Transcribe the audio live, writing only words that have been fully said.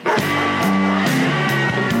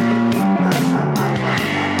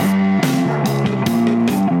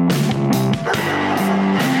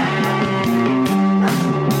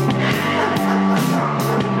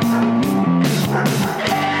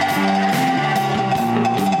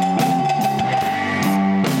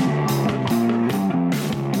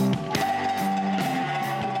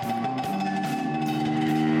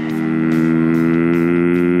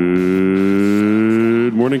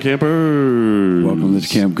morning, campers. Welcome to the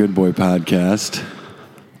Camp Good Boy podcast.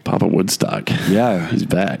 Papa Woodstock. Yeah. He's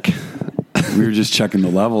back. We were just checking the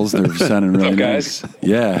levels. They're sounding really What's up, nice.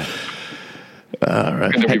 Yeah. All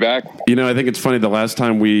right. Good to be back. You know, I think it's funny. The last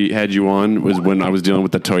time we had you on was when I was dealing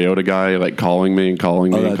with the Toyota guy, like calling me and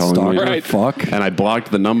calling me Oh, and that calling stalker. me. Right. Fuck. And I blocked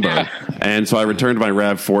the number. And so I returned my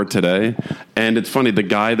RAV4 today. And it's funny, the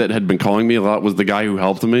guy that had been calling me a lot was the guy who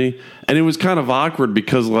helped me. And it was kind of awkward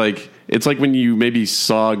because, like, it's like when you maybe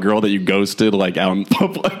saw a girl that you ghosted, like, out in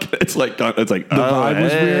public. It's like the vibe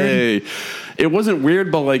was weird? It wasn't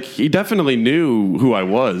weird, but, like, he definitely knew who I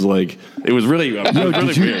was. Like, it was really,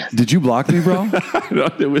 weird. Did you block me, bro?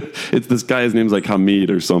 It's this guy, his name's like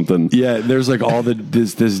Hamid or something. Yeah, there's like all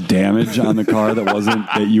this damage on the car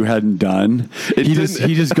that you hadn't done. He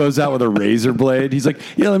just goes out with a razor blade. He's like,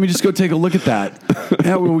 yeah, let me just go take a look at that.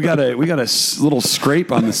 Yeah, we got a little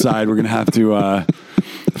scrape on the side. We're gonna have to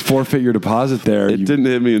forfeit your deposit there. It didn't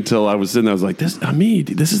hit me until I was sitting there. I was like, this Hamid,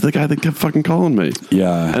 this is the guy that kept fucking calling me.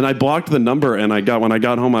 Yeah. And I blocked the number, and when I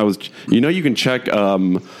got home, I was, you can check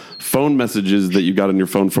phone messages that you got on your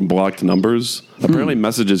phone from blocked numbers. Apparently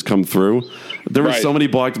messages come through. There were so many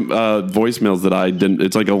blocked voicemails that I didn't.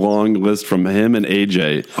 It's like a long list from him and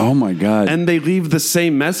AJ. Oh my God. And they leave the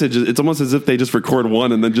same message. It's almost as if they just record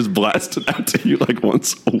one and then just blast it out to you like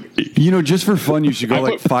once a week. You know, just for fun, you should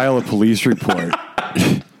go file a police report.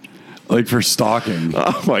 Like for stalking.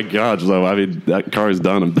 Oh my God. So, I mean, that car is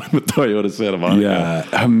done. I'm done with Toyota Santa Monica. Yeah.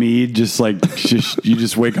 Hamid you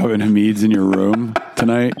just wake up and Hamid's in your room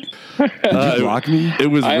tonight. Did you block me? It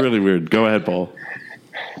was really weird. Go ahead, Paul.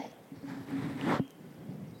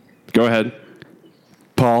 Go ahead.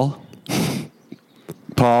 Paul?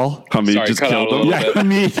 Hamid Sorry, just cut out killed a him. little bit.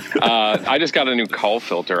 Hamid. I just got a new call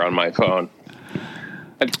filter on my phone.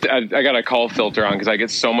 I got a call filter on because I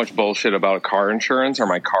get so much bullshit about car insurance or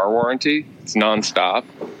my car warranty. It's nonstop.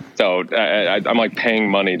 So I'm like paying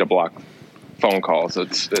money to block phone calls.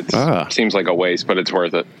 It seems like a waste, but it's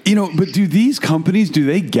worth it. You know, but do these companies, do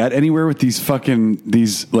they get anywhere with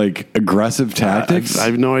these like aggressive tactics? I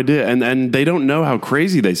have no idea. And they don't know how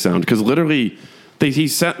crazy they sound because literally he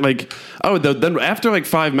sent like, then after like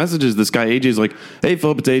 5 messages, this guy AJ's like, hey,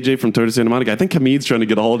 Philip, it's AJ from Toyota Santa Monica. I think Hamid's trying to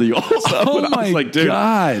get a hold of you also. Oh and I was my like, dude.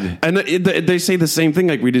 God. And they say the same thing.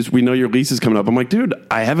 Like, we know your lease is coming up. I'm like, dude,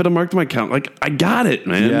 I have it marked on my account. Like, I got it,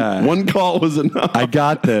 man. Yeah. One call was enough. I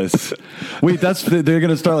got this. Wait, they're going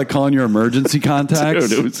to start like calling your emergency contacts?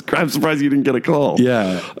 Dude, I'm surprised you didn't get a call.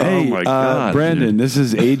 Yeah. Oh my God. Brandon, dude. This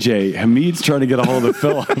is AJ. Hamid's trying to get a hold of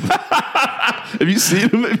Philip. Have you seen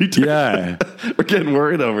him? Yeah. We're getting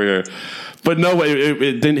worried over here. But no, it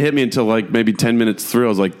didn't hit me until like maybe 10 minutes through. I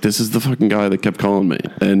was like, this is the fucking guy that kept calling me.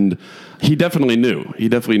 And he definitely knew. He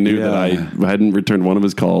definitely knew that I hadn't returned one of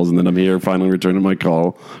his calls, and then I'm here finally returning my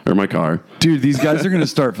call or my car. Dude, these guys are going to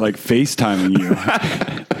start like FaceTiming you.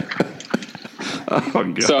 Oh,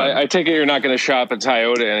 God. So I take it you're not going to shop at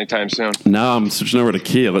Toyota anytime soon. Now I'm switching over to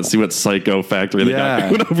Kia. Let's see what psycho factory they got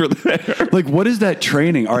going over there. Like, what is that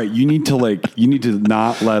training? All right, you need to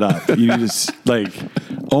not let up. You need to like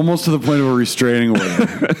almost to the point of a restraining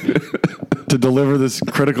order to deliver this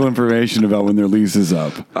critical information about when their lease is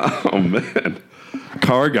up. Oh man,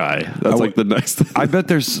 car guy. That's like the next thing. I bet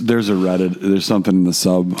there's a Reddit. There's something in the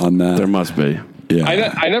sub on that. There must be. Yeah.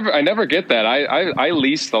 I never get that. I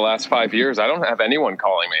leased the last 5 years. I don't have anyone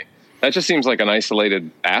calling me. That just seems like an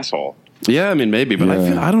isolated asshole. Yeah, I mean maybe, but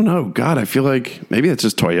I don't know. God, I feel like maybe it's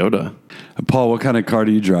just Toyota. Paul, what kind of car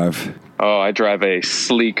do you drive? Oh, I drive a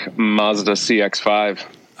sleek Mazda CX-5.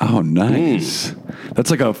 Oh, nice.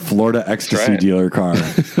 That's like a Florida ecstasy dealer car.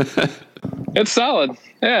 It's solid.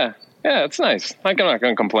 Yeah, it's nice. I'm not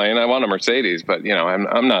going to complain. I want a Mercedes, but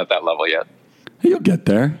I'm not at that level yet. You'll get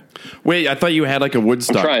there. Wait, I thought you had like a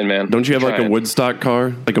Woodstock. I'm trying, man. Don't you have like a Woodstock car,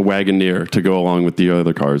 like a Wagoneer, to go along with the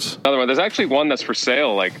other cars? Another one. There's actually one that's for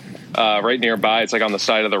sale, like right nearby. It's like on the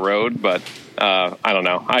side of the road, but I don't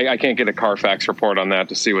know. I can't get a Carfax report on that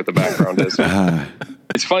to see what the background is.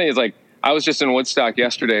 It's funny. It's like I was just in Woodstock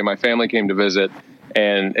yesterday. My family came to visit,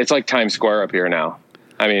 and it's like Times Square up here now.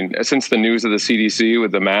 I mean, since the news of the CDC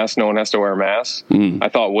with the mask, no one has to wear masks. I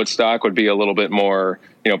thought Woodstock would be a little bit more,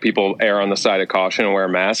 people err on the side of caution and wear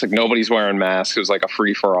masks. Like nobody's wearing masks. It was like a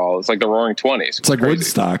free for all. It's like the Roaring 20s. It's like crazy.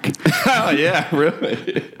 Woodstock. Oh yeah,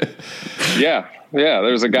 really? Yeah.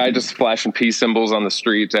 There's a guy just flashing peace symbols on the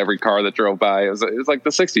street to every car that drove by. It was like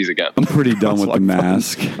the 60s again. I'm pretty done with the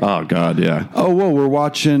mask. Oh God, yeah. Oh, whoa, we're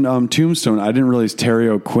watching Tombstone. I didn't realize Terry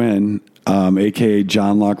O'Quinn, a.k.a.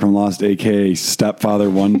 John Locke from Lost, a.k.a. Stepfather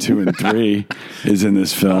 1, 2, and 3, is in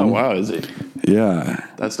this film. Oh, wow, is he? Yeah.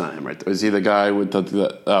 That's not him right there. Is he the guy with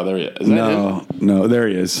the oh, there he is. Is that him? No, there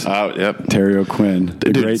he is. Oh, yep. Terry O'Quinn.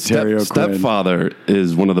 The great Terry O'Quinn. Stepfather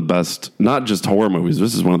is one of the best, not just horror movies.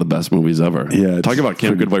 This is one of the best movies ever. Yeah. Talk about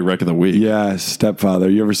Camp Goodway Wreck of the Week. Yeah, Stepfather.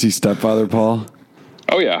 You ever see Stepfather, Paul?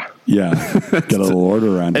 Oh, yeah. Yeah. Get a little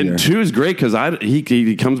order around here. And 2 is great because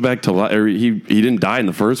he comes back to life. He didn't die in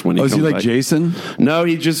the first one. Is he like back. Jason? No,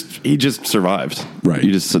 he just survived. Right.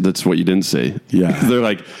 That's what you didn't see. Yeah. They're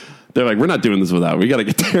like, we're not doing this without. We got to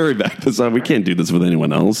get Terry back this time. We can't do this with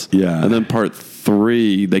anyone else. Yeah. And then part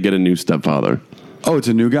 3, they get a new stepfather. Oh, it's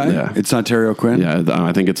a new guy? Yeah. It's not Terry O'Quinn? Yeah,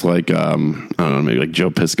 I think it's like I don't know, maybe like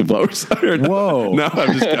Joe Piscopo or something. Whoa. No,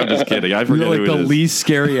 I'm just kidding. I forget You're like who the it is. least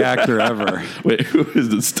scary actor ever. Wait, who is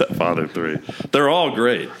the Stepfather 3? They're all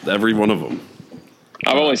great. Every one of them.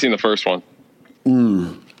 I've only seen the first one.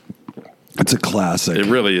 It's a classic. It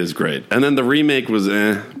really is great. And then the remake was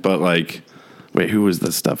but like, wait, who was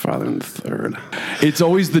the Stepfather in the third? It's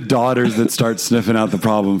always the daughters that start sniffing out the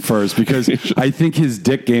problem first because I think his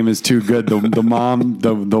dick game is too good. The mom,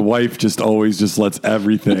 the wife just always just lets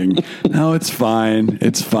everything. No, it's fine.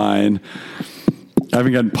 It's fine. I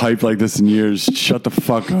haven't gotten piped like this in years. Shut the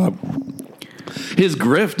fuck up. His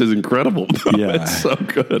grift is incredible. Yeah. It's so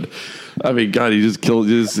good. I mean, God, he just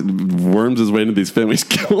worms his way into these families,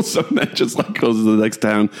 kills them, then just like goes to the next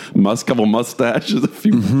town, couple mustaches,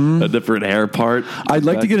 a different hair part. I'd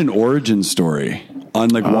like to get an origin story on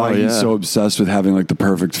like why he's so obsessed with having like the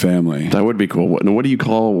perfect family. That would be cool. What do you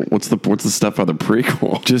call what's the Stepfather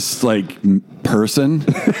prequel? Just like person.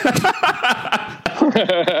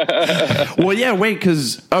 Well, yeah, wait,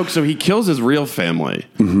 because so he kills his real family,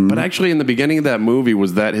 but actually in the beginning of that movie,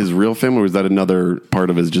 was that his real family, or was that another part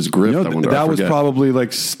of his just grift? That was probably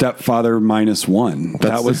like Stepfather -1.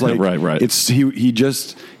 That was like right. It's he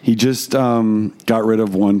just got rid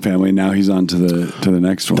of one family. And now he's on to the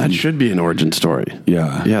next one. That should be an origin story.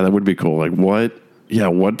 Yeah, that would be cool. Like what? Yeah,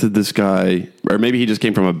 what did this guy, or maybe he just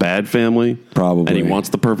came from a bad family, probably, and he wants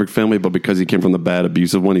the perfect family, but because he came from the bad,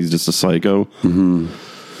 abusive one, he's just a psycho. Poor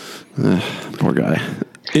guy.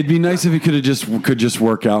 It'd be nice if he could just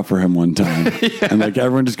work out for him one time, and like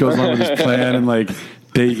everyone just goes along with his plan, and like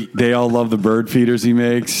they all love the bird feeders he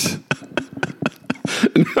makes.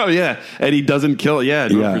 No, yeah, and he doesn't kill. Yeah,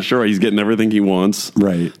 for sure, he's getting everything he wants.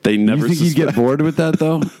 Right. They never. You think he'd get bored with that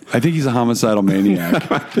though? I think he's a homicidal maniac.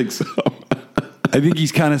 I think so. I think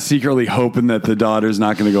he's kind of secretly hoping that the daughter's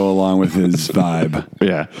not going to go along with his vibe.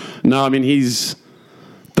 Yeah. No, I mean, the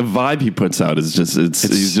vibe he puts out is just,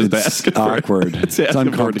 he's just asking awkward. It's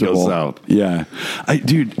uncomfortable. To go south. Yeah.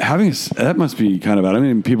 That must be kind of bad. I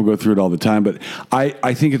mean, people go through it all the time, but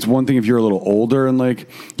I think it's one thing if you're a little older and like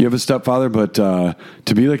you have a stepfather, but to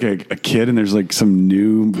be like a kid and there's like some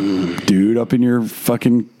new dude up in your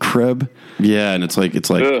fucking crib. Yeah. And it's like,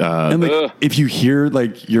 and like if you hear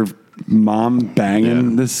like your mom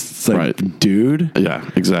banging this like dude. Yeah,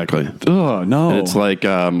 exactly. Oh no. And it's like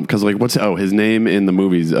because like what's his name in the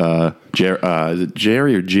movies? Is it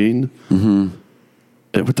Jerry or Gene? Mm-hmm.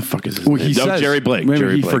 What the fuck is his name? He says, Jerry Blake. Remember,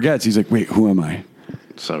 Jerry he Blake. forgets. He's like, wait, who am I?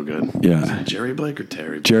 So good. Yeah. Is it Jerry Blake or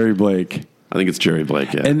Terry Blake? Jerry Blake. I think it's Jerry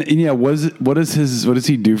Blake. Yeah. And yeah, what does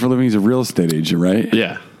he do for a living? He's a real estate agent, right?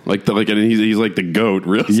 Yeah. And he's like the GOAT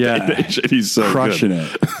real estate agent. He's so crushing good.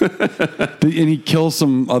 it. And he kills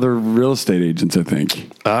some other real estate agents, I think.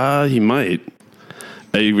 He might.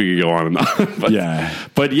 We could go on and on.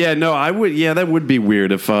 But yeah, no, I would. Yeah, that would be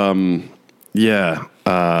weird if.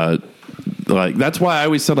 Like that's why I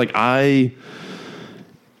always said like I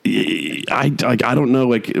don't know,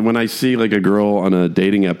 like when I see like a girl on a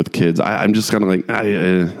dating app with kids, I'm just kind of like I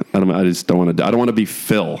just don't want to. I don't want to be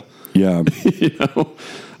Phil. Yeah, you know.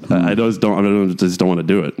 I just don't want to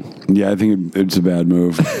do it. Yeah, I think it's a bad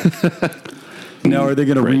move. Now, are they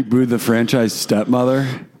going to reboot the franchise Stepmother?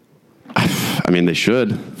 I mean, they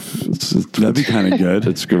should. That'd be kind of good.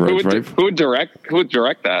 It's good, right? Who would direct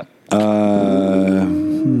that?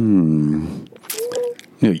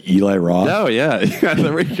 Eli Roth. Oh yeah,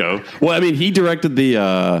 there we go. Well, I mean, he directed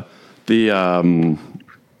the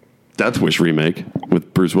Death Wish remake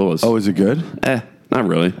with Bruce Willis. Oh, is it good? Not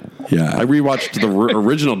really. Yeah. I rewatched the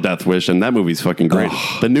original Death Wish, and that movie's fucking great.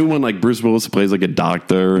 The new one, like Bruce Willis plays like a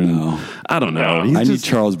doctor, and I don't know. I need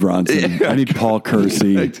Charles Bronson. I need Paul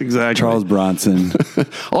Kersey. Exactly. Charles Bronson.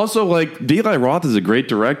 Also, like Eli Roth is a great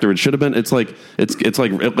director. It should have been. It's like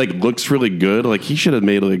it looks really good. Like he should have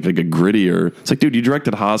made like a grittier. It's like, dude, you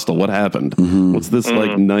directed Hostel. What happened? Mm-hmm. What's this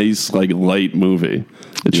like nice like light movie?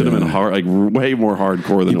 It should have been hard, like way more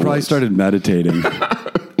hardcore than he it probably was. Started meditating.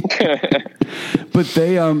 But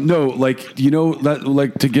they no, like, you know, that,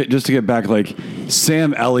 like, to get back, like,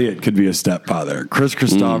 Sam Elliott could be a stepfather. Chris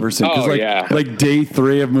Christopherson, Oh, like, yeah. like day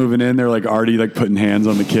 3 of moving in, they're like already like putting hands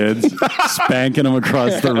on the kids, spanking them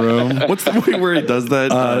across the room. What's the movie where he does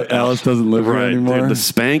that? Alice doesn't live here anymore. Dude, the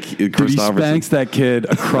spank. Dude, he spanks that kid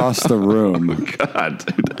across the room. God,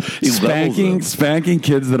 dude. He levels him. Spanking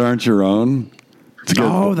kids that aren't your own.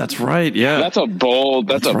 Oh, that's right. Yeah, That's a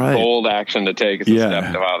bold right. bold action to take as a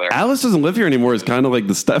Yeah. stepfather. Alice doesn't live here anymore. Is kind of like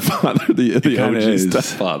the stepfather, the kinda OG is.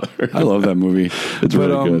 stepfather. I love that movie. It's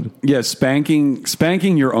really good. Yeah,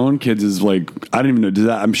 spanking your own kids is like, I don't even know. Does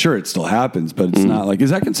that? I'm sure it still happens, but it's not like.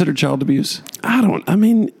 Is that considered child abuse? I don't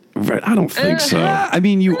think so. I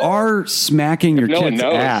mean, you are smacking your no one kid's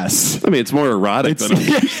knows. ass. I mean, it's more erotic than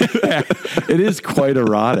It is quite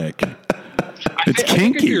erotic. It's I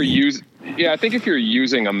think if kinky. I think if you're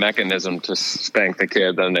using a mechanism to spank the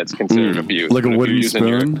kid, then it's considered abuse. Like a But if you're wooden using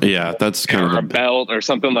spoon. Yeah, that's kind or a of belt or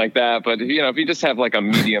something like that. But you know, if you just have like a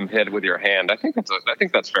medium hit with your hand, I think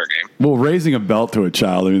that's fair game. Well, raising a belt to a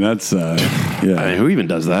child. I mean, that's I mean, who even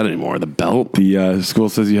does that anymore? The belt. The school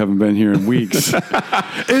says you haven't been here in weeks.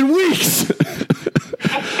 In weeks.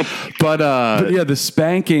 But Yeah, the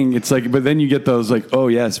spanking. It's like, but then you get those like, oh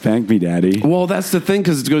yeah, spank me, daddy. well, that's the thing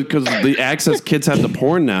because the access kids have to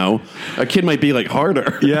porn now. A kid might be like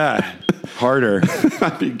harder. Yeah, harder.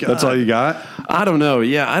 I mean, God. That's all you got. I don't know.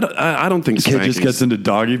 Yeah, I don't think Kid just gets into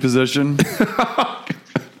doggy position.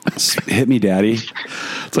 Hit me, daddy.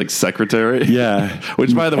 It's like Secretary. Yeah.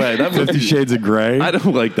 Which, by the way, that 50 Shades of Grey. I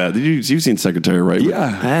don't like that. You've seen Secretary, right?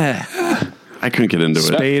 Yeah. I couldn't get into it.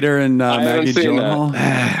 Spader and haven't Maggie seen Gyllenhaal.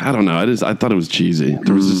 I don't know. I thought it was cheesy.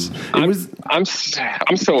 There was just, it was. I'm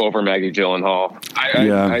so over Maggie Gyllenhaal.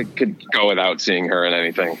 I could go without seeing her in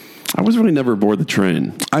anything. I was really never aboard the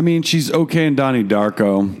train. I mean, she's okay in Donnie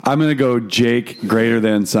Darko. I'm going to go Jake greater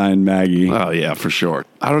than sign Maggie. Oh yeah, for sure.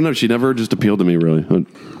 I don't know. She never just appealed to me really.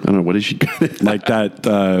 I don't know. What is she? Like that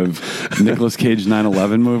Nicolas Cage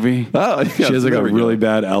 9/11 movie. Oh, yeah, she has like a really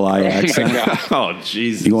bad LI accent. Oh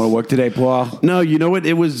jeez. You want to work today, Paul? No, you know what?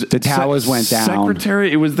 It was The towers went down.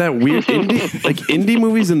 Secretary. It was that weird indie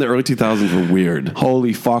movies in the early 2000s were weird.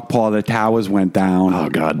 Holy fuck, Paul! The towers went down. Oh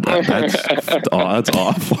god, that's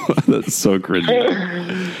awful. That's so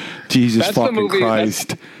cringy. Jesus That's the fucking movie,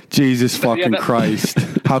 Christ. Jesus fucking Christ.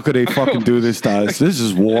 How could they fucking do this to us? This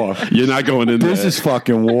is war. You're not going in there. This is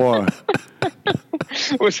fucking war.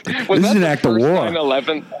 Was This that is an the act of first war.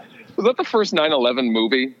 9/11? Was that the first 9/11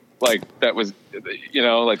 movie? Like that was, you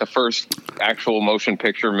know, like the first actual motion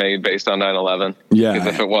picture made based on 9/11. Yeah. Because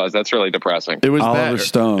if it was, that's really depressing. It was Oliver that,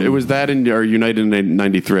 Stone. It was that in our United in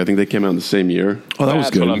 93. I think they came out in the same year. Oh, that was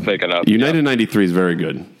That's good. what I'm thinking of. United in 93 is very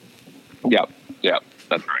good. Yep.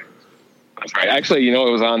 That's right. That's right. Actually, you know,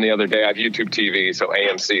 it was on the other day. I have YouTube TV, so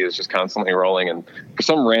AMC is just constantly rolling. And for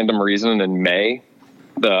some random reason, in May,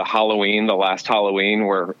 the last Halloween,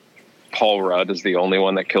 where Paul Rudd is the only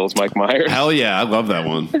one that kills Mike Myers. Hell yeah, I love that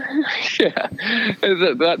one. Yeah,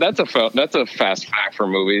 that's a fast fact for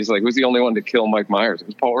movies. Like, who's the only one to kill Mike Myers? It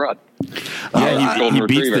was Paul Rudd. Yeah, he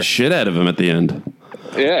beats the shit out of him at the end.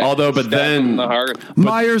 Yeah. Although, but stabbed him in then the heart.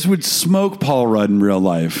 Myers would smoke Paul Rudd in real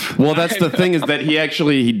life. well, that's the thing is that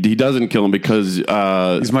he doesn't kill him because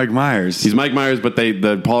He's Mike Myers. he's Mike Myers, but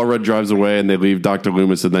the Paul Rudd drives away and they leave Dr.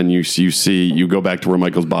 Loomis, and then you go back to where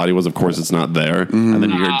Michael's body was. Of course, it's not there, and then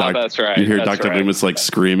you hear that's right. you hear That's Dr. right. Loomis like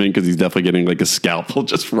screaming because he's definitely getting like a scalpel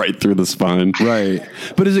just right through the spine. Right.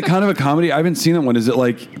 But is it kind of a comedy? I haven't seen that one. Is it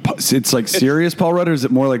like it's like serious Paul Rudd, or is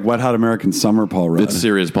it more like Wet Hot American Summer Paul Rudd? It's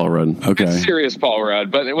serious Paul Rudd. Okay. It's serious Paul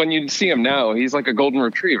Rudd, but when you see him now, he's like a golden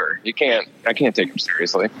retriever. I can't take him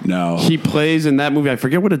seriously. No. He plays in that movie. I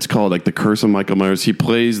forget what it's called, like The Curse of Michael Myers. He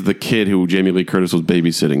plays the kid who Jamie Lee Curtis was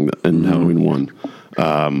babysitting in Halloween 1.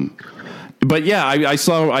 But yeah,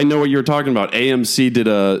 I know what you're talking about. AMC did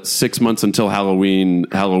a 6 months until Halloween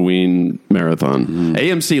marathon.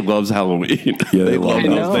 AMC loves Halloween. Yeah, they love They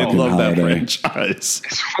that love that holiday. franchise.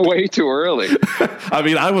 It's way too early. I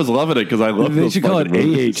mean, I was loving it because I love. They those should call it fucking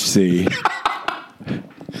movies. AHC.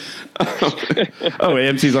 Oh,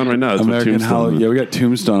 AMC's on right now. That's what American Tombstone Holiday. is. Yeah, we got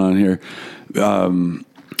Tombstone on here.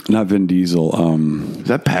 Not Vin Diesel. Is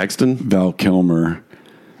that Paxton? Val Kilmer.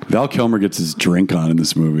 Val Kilmer gets his drink on in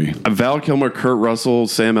this movie. Val Kilmer, Kurt Russell,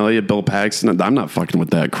 Sam Elliott, Bill Paxton. I'm not fucking with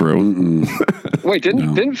that crew. Wait,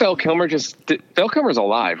 didn't Val Kilmer Val Kilmer's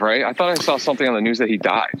alive, right? I thought I saw something on the news that he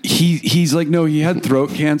died. He's like, no, he had throat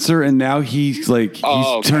cancer, and now he's like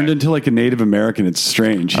turned into like a Native American. It's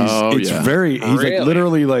strange. He's Really? like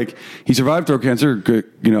literally like he survived throat cancer.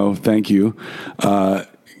 Good, thank you.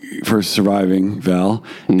 for surviving, Val.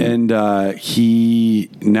 And he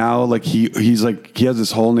now he's like he has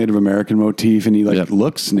this whole Native American motif, and he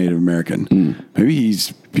looks Native American. Maybe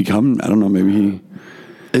he's become, I don't know, maybe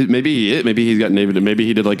he's got Native. Maybe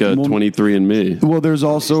he did like a 23andMe. Well, there's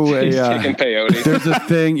also He's taking peyote. there's a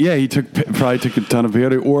thing. Yeah, he probably took a ton of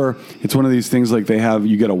peyote. Or it's one of these things like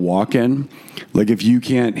you get a walk-in. Like if you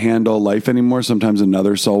can't handle life anymore, sometimes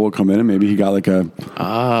another soul will come in, and maybe he got like a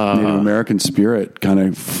Native American spirit kind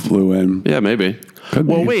of flew in. Yeah, maybe.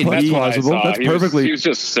 Well, wait, That's plausible. what I saw. That's perfectly. He was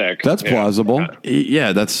just sick. That's plausible.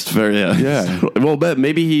 Yeah, that's very. Yeah. Well, but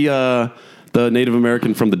maybe he, the Native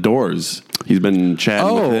American from The Doors. He's been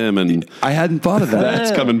chatting with him, and I hadn't thought of that.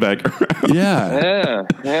 that's coming back around. Yeah.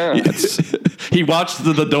 Yeah. He watched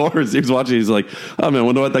the Doors. He was watching. He's like, "Oh man, I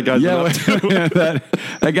wonder what that guy's up to."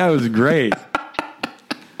 that guy was great.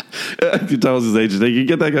 He tells his agent, "Hey, can you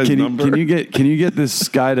get that guy's number? Can you get this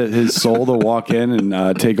guy his soul to walk in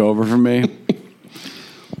and take over from me?"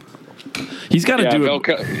 He's got to do it.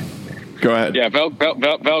 Go ahead. Yeah,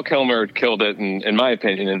 Val Kilmer killed it, in my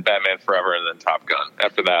opinion, in Batman Forever and then Top Gun.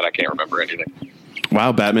 After that, I can't remember anything.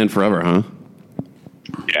 Wow, Batman Forever, huh?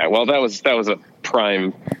 Yeah, well, that was a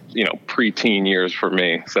prime, preteen years for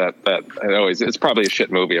me. So it's probably a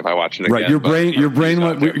shit movie if I watch it again. Right,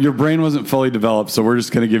 your brain wasn't fully developed, so we're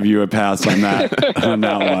just going to give you a pass on that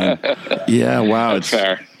one. Yeah, wow, That's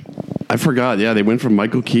fair. I forgot. Yeah, they went from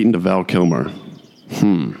Michael Keaton to Val Kilmer.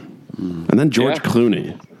 And then George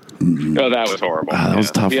Clooney. Oh, that was horrible. That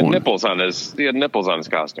was a tough He had one. nipples on his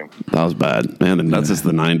costume. That was bad, man. And that's just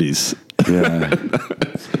the 90s. Yeah.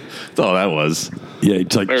 That's all that was. Yeah,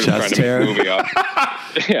 it's like They were trying chest to hair. make a movie off.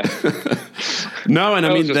 Yeah. No, and I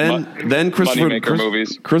That mean, was just then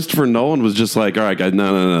movies. Christopher Nolan was just like, all right, guys,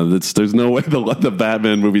 no. There's no way to let the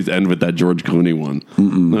Batman movies end with that George Clooney one.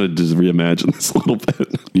 I'm going to just reimagine this a little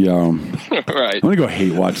bit. Yeah. Right. I'm going to go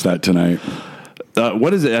hate watch that tonight.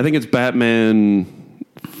 What is it? I think it's Batman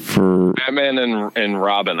and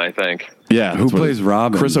Robin, I think. Yeah. Who plays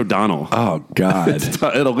Robin? Chris O'Donnell. Oh, God.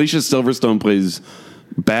 And Alicia Silverstone plays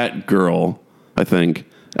Batgirl, I think.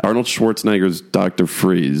 Arnold Schwarzenegger's Dr.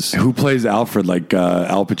 Freeze. Who plays Alfred, like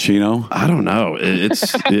Al Pacino? I don't know.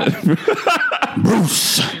 It's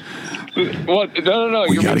Bruce. What? No.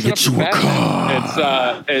 We gotta get you a car.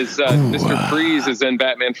 It's Mr. Freeze is in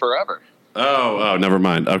Batman Forever. Oh, never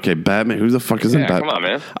mind. Okay, Batman. Who the fuck is in Batman? Come on,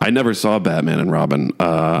 man. I never saw Batman and Robin.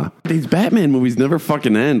 These Batman movies never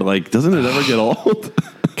fucking end. Like, doesn't it ever get old?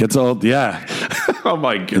 Gets old, yeah. Oh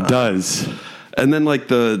my god, It does. And then like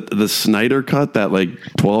the Snyder cut, that like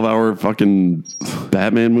 12-hour fucking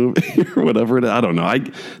Batman movie or whatever it is. I don't know.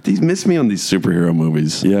 These miss me on these superhero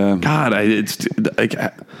movies. Yeah. God,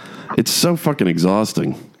 it's so fucking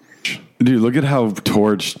exhausting. Dude, look at how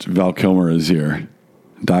torched Val Kilmer is here.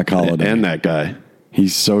 Doc Holliday. And that guy.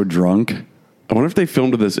 He's so drunk. I wonder if they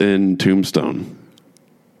filmed this in Tombstone.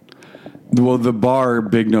 Well, the bar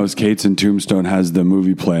Big Nose Kate's in Tombstone has the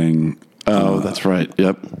movie playing. Oh, that's right.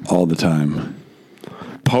 Yep. All the time.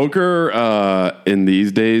 Poker in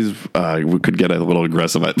these days we could get a little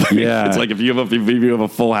aggressive. I think. Yeah, it's like if you have a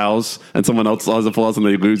full house and someone else has a full house and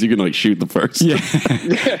they lose, you can like shoot the first. Yeah,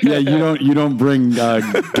 yeah. You don't bring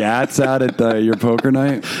gats out at your poker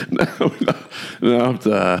night. No.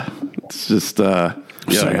 It's just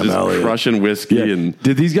just crushing whiskey and.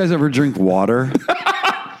 Did these guys ever drink water?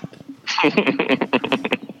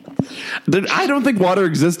 Dude, I don't think water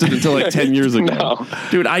existed until like 10 years ago. No.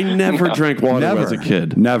 Dude, I never drank water as a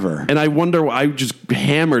kid. Never. And I wonder, I just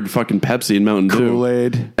hammered fucking Pepsi and Mountain Dew.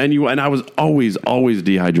 Kool-Aid. And I was always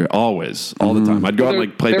dehydrated. Always. All the time. I'd go out and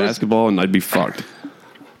like play basketball and I'd be fucked.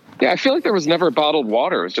 Yeah, I feel like there was never bottled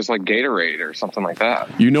water. It was just like Gatorade or something like that.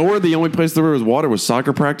 You know where the only place there was water was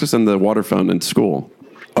soccer practice and the water fountain in school.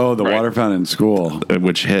 Oh, the water fountain in school.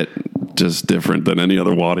 Which hit just different than any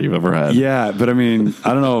other water you've ever had. Yeah, but I mean,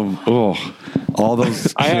 I don't know. Oh, all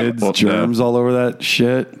those kids, germs all over that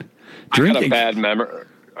shit. Drinking. I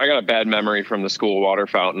got a bad memory from the school water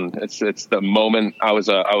fountain. It's the moment I was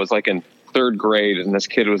like in third grade and this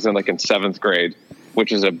kid was in seventh grade,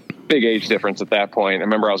 which is a big age difference at that point. I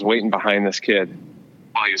remember I was waiting behind this kid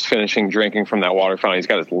while he was finishing drinking from that water fountain. He's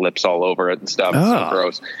got his lips all over it and stuff. It's so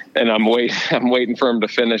gross. And I'm waiting for him to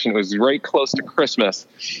finish, and it was right close to Christmas.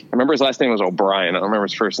 I remember his last name was O'Brien. I don't remember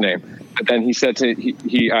his first name. But then he said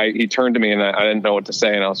he turned to me, and I didn't know what to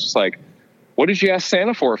say, and I was just like, "What did you ask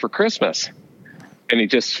Santa for Christmas?" And he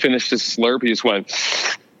just finished his slurp. He just went,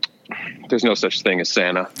 "There's no such thing as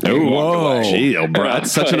Santa." Oh, whoa. Gee, O'Brien.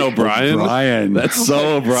 That's such an O'Brien. That's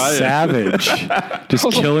so O'Brien. Savage.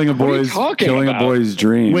 Just killing a boy's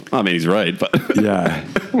dream. I mean, he's right, but Yeah.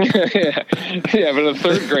 yeah, but a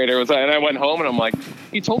third grader was, and I went home and I'm like,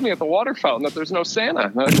 he told me at the water fountain that there's no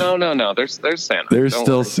Santa. No, there's Santa. There's Don't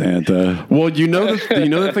still worry. Santa. well, you know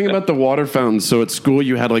the thing about the water fountains. So at school,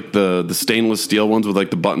 you had like the stainless steel ones with like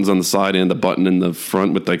the buttons on the side and the button in the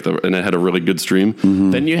front with like and it had a really good stream.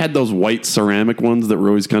 Then you had those white ceramic ones that were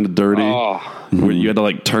always kind of dirty. Where you had to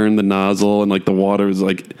like turn the nozzle and like the water was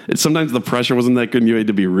like sometimes the pressure wasn't that good and you had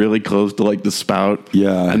to be really close to like the spout.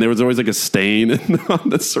 Yeah. And there was always like a stain on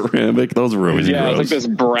the ceramic. Those were always Yeah, it gross. was like this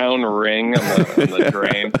brown ring on the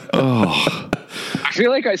drain. I feel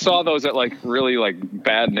like I saw those at like really like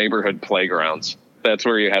bad neighborhood playgrounds. That's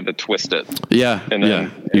where you had to twist it. Yeah. And then,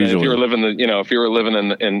 and then usually. if you were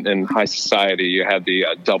living in high society, you had the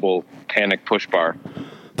double panic push bar.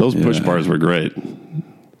 Those push bars were great.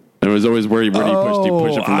 And it was always where you push it from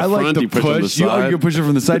the front, you push it from the side. You push it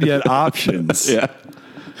from the side. You had options. Yeah.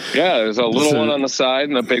 Yeah, there's a little one on the side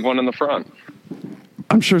and a big one in the front.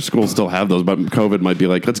 I'm sure schools still have those, but COVID might be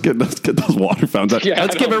like, let's get those water fountains. Yeah,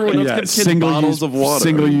 let's give everyone let's get kids bottles of water.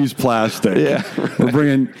 Single-use plastic. Yeah, we're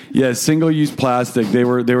bringing single-use plastic. They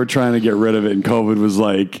were trying to get rid of it, and COVID was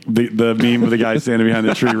like the meme of the guy standing behind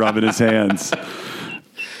the tree rubbing his hands.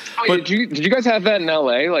 But did you guys have that in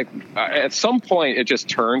LA? Like at some point, it just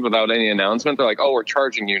turned without any announcement. They're like, "Oh, we're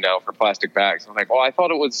charging you now for plastic bags." I'm like, "Well, I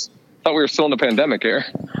thought we were still in the pandemic here."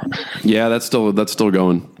 Yeah, that's still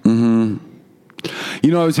going. Mm-hmm.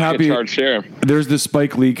 You know, I was happy. Charged here. There's this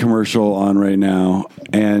Spike Lee commercial on right now,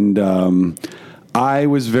 and I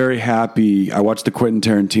was very happy. I watched the Quentin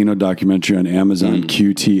Tarantino documentary on Amazon,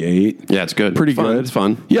 QT8. Yeah, it's good. Pretty fun. good. It's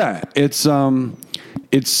fun. Yeah,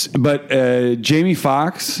 but Jamie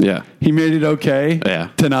Foxx, Yeah. he made it okay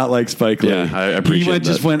to not like Spike Lee. Yeah, I appreciate He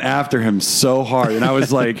just went after him so hard, and I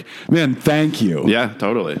was like, man, thank you. Yeah,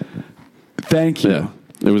 totally. Thank you. Yeah,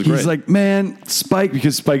 it was great. He's like, man, Spike,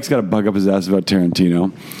 because Spike's got to bug up his ass about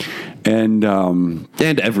Tarantino. And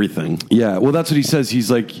everything. Yeah, well, that's what he says.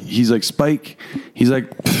 He's like Spike. He's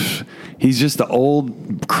like, he's just the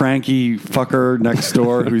old cranky fucker next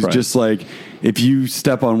door who's Right. just like, if you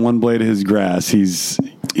step on one blade of his grass, it's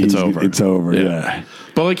over. It's over. Yeah.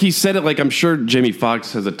 But like he said it, like I'm sure Jamie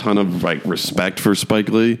Foxx has a ton of like respect for Spike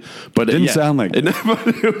Lee, but Didn't sound like it. But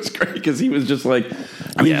it was great because he was just like,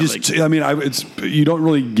 you don't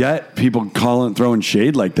really get people throwing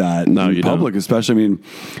shade like that in public, especially. I mean,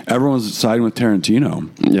 everyone's siding with Tarantino.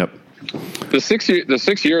 Yep. The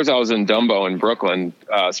 6 years I was in Dumbo in Brooklyn,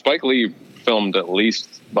 Spike Lee filmed at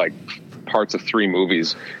least like parts of 3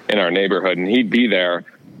 movies in our neighborhood, and he'd be there.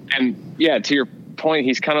 And yeah, to your point,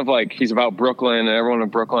 he's kind of like, he's about Brooklyn and everyone in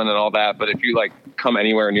Brooklyn and all that. But if you like come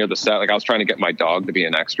anywhere near the set, like I was trying to get my dog to be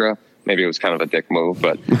an extra. Maybe it was kind of a dick move,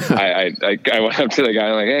 but I went up to the guy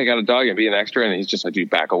and like, hey, I got a dog and be an extra. And he's just like, dude,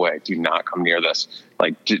 back away. Do not come near this.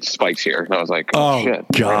 Like, Spike's here. And I was like, oh shit.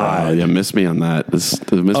 God. Yeah, miss me on that. Miss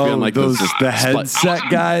me on like those, this. the headset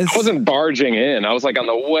guys. I wasn't barging in. I was like on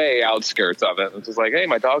the way outskirts of it. It was just like, hey,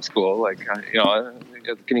 my dog's cool. Like,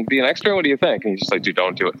 can he be an extra? What do you think? And he's just like, dude,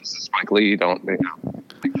 don't do it. This is Spike Lee. Don't, like,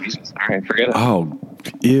 Jesus. All right, forget it. Oh,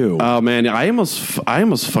 ew. Oh man, I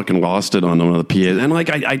almost fucking lost it on one of the PAs, and like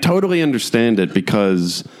I totally understand it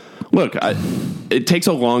because look, it takes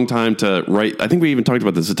a long time to write. I think we even talked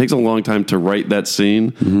about this. It takes a long time to write that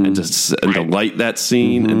scene and to light that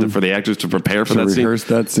scene and for the actors to prepare for that scene. Rehearse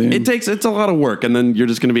that scene. It's a lot of work, and then you're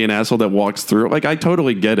just going to be an asshole that walks through. Like I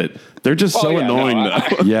totally get it. They're just so annoying.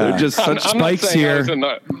 Yeah, they're just such Spike's here.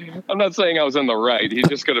 I'm not saying I was in the right. He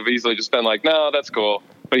just could have easily just been like, no, that's cool.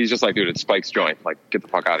 But he's just like, dude, it's Spike's joint. Like, get the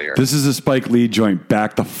fuck out of here. This is a Spike Lee joint.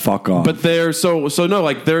 Back the fuck off. But they're so no,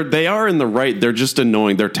 like they are in the right. They're just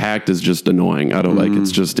annoying. Their tact is just annoying. I don't like.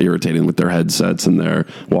 It's just irritating with their headsets and their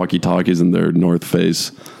walkie talkies and their North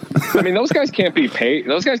Face. I mean, those guys can't be paid.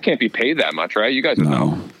 Those guys can't be paid that much, right? You guys would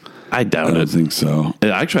know. I doubt it. I don't think so.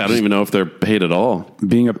 Actually, I don't even know if they're paid at all.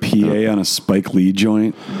 Being a PA on a Spike Lee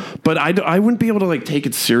joint. But I wouldn't be able to like take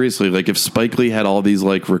it seriously. Like if Spike Lee had all these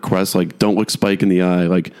like requests, like don't look Spike in the eye,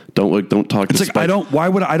 like don't talk to Spike. I don't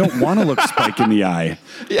want to look Spike in the eye.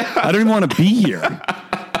 Yeah. I don't even want to be here.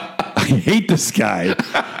 I hate this guy.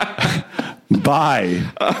 Bye.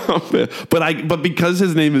 But because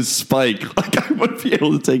his name is Spike, like I wouldn't be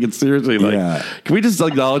able to take it seriously. Like, can we just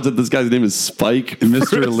acknowledge that this guy's name is Spike,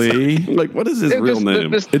 Mr. Lee? Like, what is his real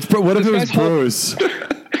name? What if it was Bruce?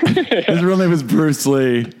 His real name is Bruce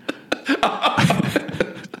Lee.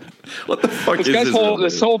 What the fuck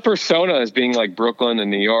this whole persona is being like Brooklyn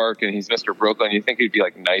and New York, and he's Mr. Brooklyn. You think he'd be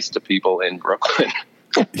like nice to people in Brooklyn?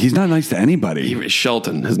 He's not nice to anybody.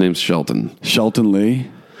 Shelton. His name's Shelton. Shelton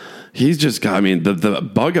Lee. He's just got. I mean, the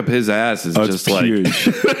bug up his ass is just like huge.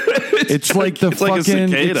 It's like the fucking. Like a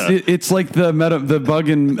cicada. It's like the bug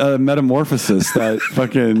in Metamorphosis. That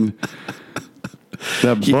fucking.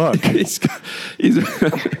 That book.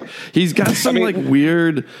 He's got some like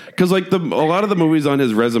weird, because like a lot of the movies on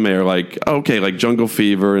his resume are like, okay, like Jungle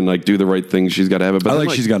Fever and like Do the Right Thing. She's got to have it. But I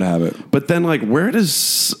like She's Got to Have It. But then like, where does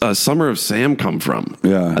Summer of Sam come from?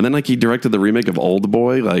 Yeah. And then like he directed the remake of Old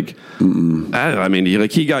Boy. Like, I mean,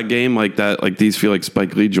 he got game like that. Like these feel like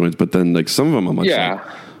Spike Lee joints, but then like some of them I'm like,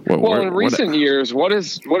 in recent years, what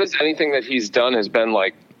is anything that he's done has been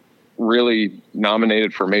like really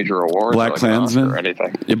nominated for major awards, Black Klansman or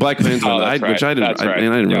anything. Yeah, Black Klansman, which I didn't. I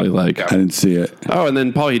didn't really like. I didn't see it. Oh, and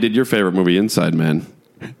then Paul, he did your favorite movie, Inside Man.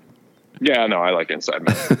 Yeah, no, I like Inside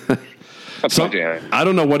Man. That's my jam. I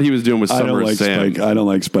don't know what he was doing with Summer of Sam. I don't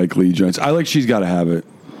like Spike Lee joints. I like She's Gotta Have It.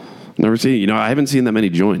 Never seen. I haven't seen that many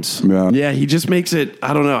joints. Yeah, he just makes it.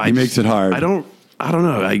 I don't know. He makes it hard. I don't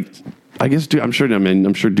know. I guess I'm sure Do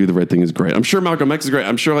the Right Thing is great. I'm sure Malcolm X is great.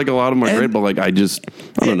 I'm sure like a lot of them are great, but like I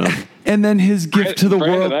don't know. And then his gift to the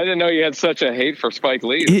world. I didn't know you had such a hate for Spike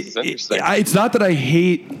Lee. It's interesting. It's not that I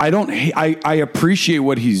hate. I don't hate. I appreciate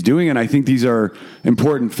what he's doing, and I think these are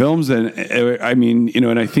important films. And I mean,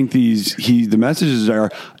 and I think the messages are.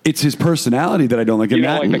 It's his personality that I don't like. You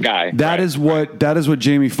don't like the guy. That is what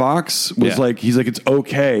Jamie Foxx was like. He's like, it's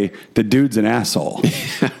okay. The dude's an asshole,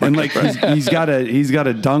 and like he's got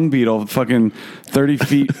a dung beetle fucking 30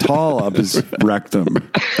 feet tall up his rectum,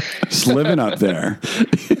 just living up there.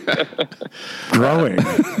 Growing.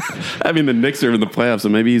 I mean, the Knicks are in the playoffs, so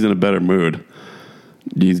maybe he's in a better mood.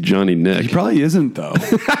 He's Johnny Nick. He probably isn't, though.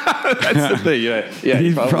 That's the thing. Yeah.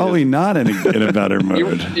 He's probably not in a better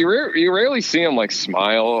mood. You rarely see him like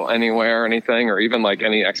smile anywhere or anything, or even like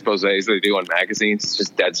any exposés they do on magazines. It's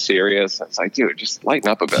just dead serious. It's like, dude, just lighten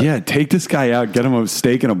up a bit. Yeah, take this guy out, get him a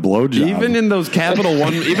steak and a blowjob. Even in those Capital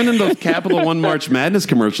One March Madness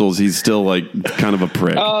commercials, he's still like kind of a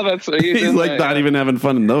prick. Oh, he's like not even having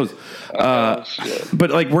fun in those. But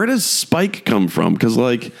like, where does Spike come from? Because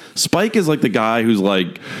like Spike is like the guy who's like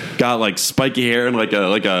got like spiky hair and like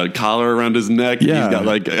a collar around his neck. Yeah, he's got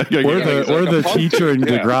like or the teacher in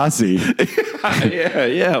Degrassi.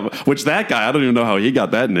 yeah. Which that guy, I don't even know how he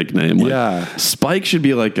got that nickname. Like, Spike should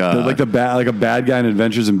be like a bad guy in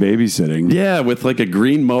Adventures in Babysitting. Yeah, with like a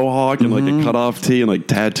green mohawk and like a cutoff tee and like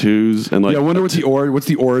tattoos and like. Yeah, I wonder what's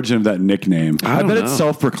the origin of that nickname. I bet it's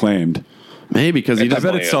self-proclaimed. Maybe because I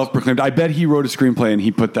bet it's self-proclaimed. I bet he wrote a screenplay and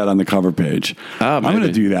he put that on the cover page. I'm going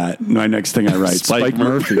to do that. My next thing I write, Spike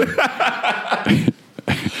Murphy.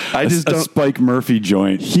 I just a Spike Murphy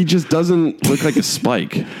joint. He just doesn't look like a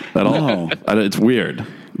Spike at all. It's weird.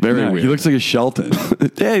 Very weird. He looks like a Shelton.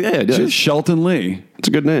 yeah. Just Shelton Lee. It's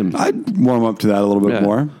a good name. I'd warm up to that a little bit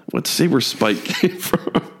more. Let's see where Spike came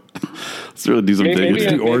from. Let's really do some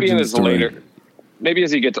digging. Maybe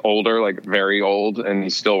as he gets older, like very old, and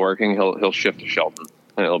he's still working, he'll shift to Shelton,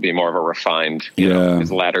 and it'll be more of a refined,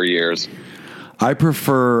 his latter years. I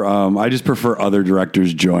just prefer other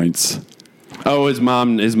directors' joints. Oh, his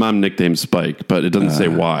mom nicknamed Spike, but it doesn't say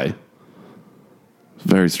why.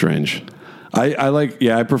 Very strange.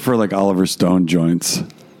 I prefer like Oliver Stone joints.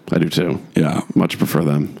 I do too. Yeah, much prefer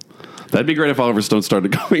them. That'd be great if Oliver Stone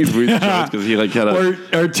started going to because he like had or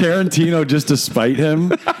Tarantino just to spite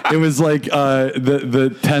him. It was like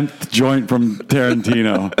the 10th joint from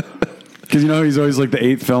Tarantino, because he's always like the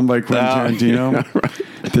 8th film by Quentin Tarantino. Yeah,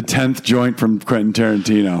 right. The 10th joint from Quentin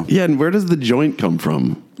Tarantino. Yeah, and where does the joint come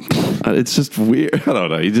from? It's just weird. I don't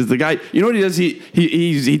know. He's just the guy. You know what he does?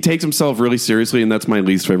 He takes himself really seriously, and that's my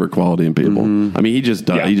least favorite quality in people. Mm-hmm. I mean, he just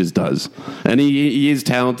does. Yeah. He just does, and he is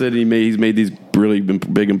talented. He's made these really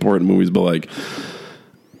big important movies, but like,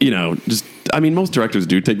 most directors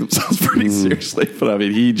do take themselves pretty seriously. But I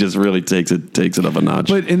mean, he just really takes it up a notch.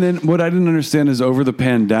 And then what I didn't understand is over the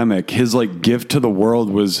pandemic, his like gift to the world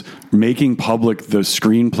was making public the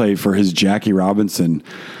screenplay for his Jackie Robinson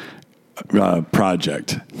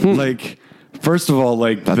project. Like, first of all,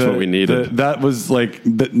 like that's what we needed. That was like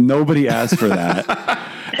nobody asked for that.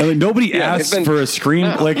 And like, nobody asked for a screen.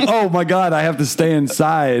 Like, oh my God, I have to stay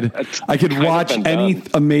inside. I could watch any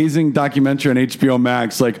amazing documentary on HBO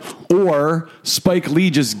Max. Like, or Spike Lee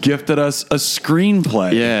just gifted us a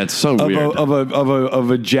screenplay. Yeah, it's so weird of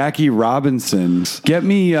a Jackie Robinson. Get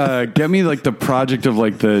me like the project of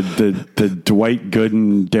like the Dwight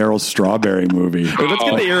Gooden Daryl Strawberry movie. Let's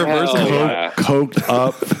get the Irreversible. Coked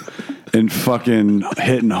up. And fucking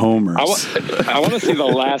hitting homers. I want to see the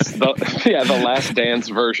last dance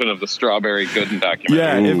version of the Strawberry Gooden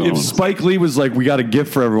documentary. Yeah, if Spike Lee was like, we got a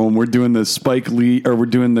gift for everyone, we're doing the Dwight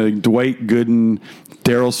Gooden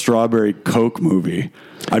Daryl Strawberry Coke movie.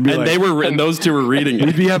 I'd be and like, and those two were reading it.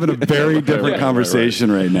 we'd be having a very different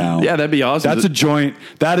conversation right now. Yeah, that'd be awesome. That's a joint.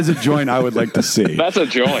 That is a joint I would like to see. That's a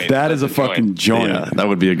joint. That is a fucking joint. Yeah, that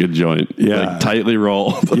would be a good joint. Yeah. Like, tightly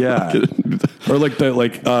rolled. Yeah. Or like the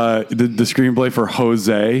screenplay for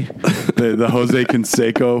Jose, the Jose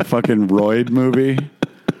Canseco fucking Royd movie.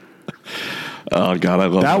 Oh God, I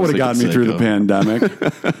love That would have gotten me through the pandemic.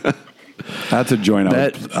 That's a joint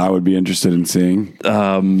I would be interested in seeing.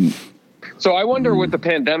 So I wonder with the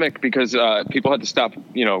pandemic, because people had to stop,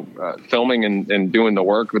 filming and doing the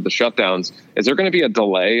work with the shutdowns, is there going to be a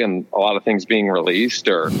delay in a lot of things being released?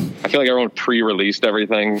 Or I feel like everyone pre-released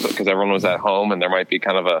everything because everyone was at home, and there might be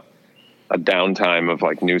kind of a downtime of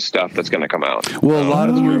like new stuff that's going to come out. Well, a lot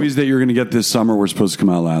of the movies that you're going to get this summer were supposed to come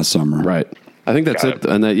out last summer. Right. I think that's it.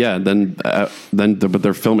 And but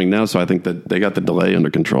they're filming now, so I think that they got the delay under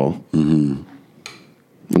control. Mm-hmm.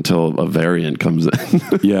 Until a variant comes in.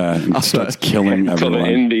 Yeah, and starts killing everyone. Until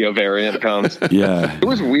the India variant comes. Yeah. It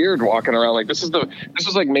was weird walking around like this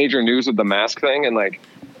was like major news with the mask thing, and like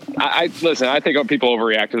I listen, I think people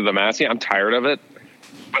overreacted to the mask. Yeah, I'm tired of it.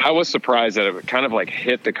 But I was surprised that it kind of like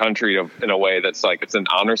hit the country in a way that's like it's an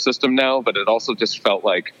honor system now, but it also just felt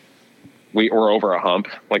like we're over a hump,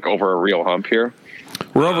 like over a real hump here.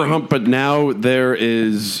 We're over hump, but now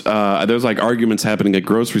there's like arguments happening at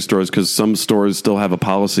grocery stores because some stores still have a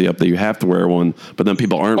policy up that you have to wear one, but then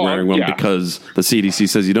people aren't wearing one because the CDC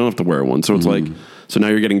says you don't have to wear one. So it's like, so now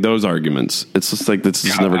you're getting those arguments. It's just like this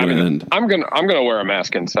is never going to end. I'm gonna wear a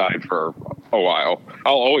mask inside for a while.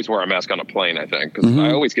 I'll always wear a mask on a plane, I think, because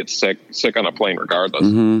I always get sick on a plane regardless.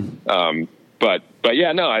 But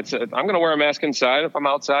yeah, no, I'm going to wear a mask inside. If I'm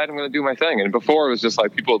outside, I'm going to do my thing. And before it was just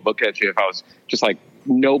like people would look at you if I was just like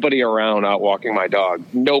nobody around out walking my dog,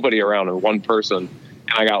 nobody around and one person.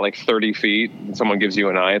 And I got like 30 feet and someone gives you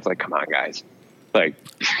an eye. It's like, come on, guys. Like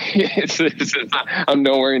I'm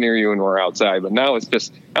nowhere near you and we're outside. But now it's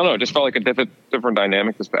just, I don't know, it just felt like a different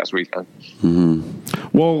dynamic this past weekend.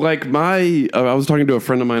 Mm-hmm. Well, like I was talking to a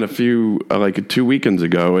friend of mine 2 weekends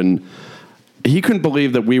ago, and he couldn't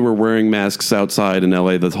believe that we were wearing masks outside in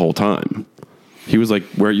LA this whole time. He was like,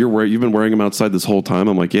 you've been wearing them outside this whole time?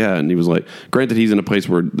 I'm like, yeah. And he was like, granted, he's in a place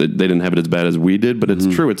where they didn't have it as bad as we did, but it's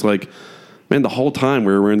true. It's like, man, the whole time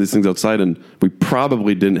we were wearing these things outside and we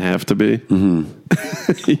probably didn't have to be.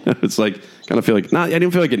 Mm-hmm. It's like, kind of feel like, I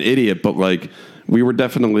didn't feel like an idiot, but like, we were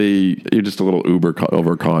definitely just a little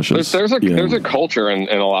overcautious. There's a culture in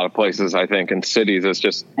a lot of places, I think, in cities. It's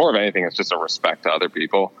just more of anything. It's just a respect to other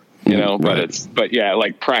people. But yeah,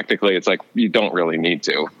 like practically it's like you don't really need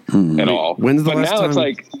to at all. When's the last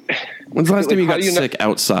time you got sick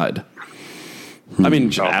outside? I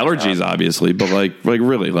mean, allergies obviously, but like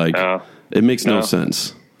really it makes no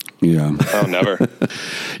sense. Yeah. Oh, never.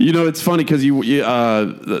 It's funny because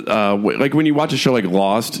like when you watch a show like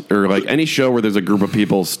Lost or like any show where there's a group of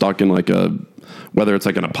people stuck in like whether it's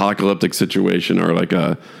like an apocalyptic situation or like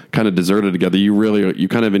a kind of deserted together, you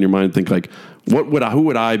kind of in your mind think like, who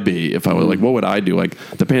would I be if I was like, what would I do? Like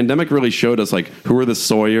the pandemic really showed us like, who are the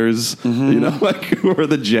Sawyers, like who are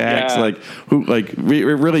the Jacks, like who, like we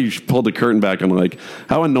really pulled the curtain back on like,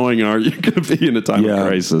 how annoying are you going to be in a time of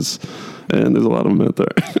crisis? And there's a lot of them out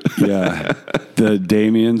there. Yeah. The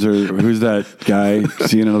Damians or who's that guy?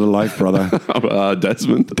 Seeing Another Life, brother.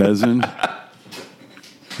 Desmond.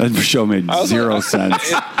 That show made zero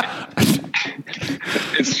sense.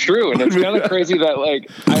 It's true, and it's kind of crazy that like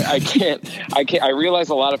I realize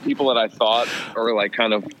a lot of people that I thought are like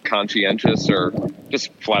kind of conscientious or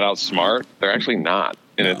just flat out smart, they're actually not.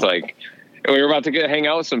 And it's like we were about to hang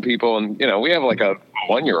out with some people, and we have like a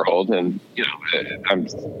 1-year-old, and I'm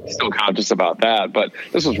still conscious about that. But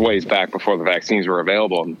this was ways back before the vaccines were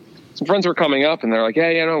available, and some friends were coming up and they're like,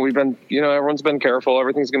 hey, we've been, everyone's been careful.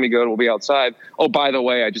 Everything's going to be good. We'll be outside. Oh, by the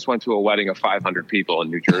way, I just went to a wedding of 500 people in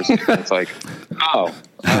New Jersey. And it's like, oh,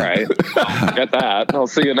 all right. I'll get that. I'll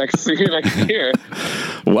see you next year.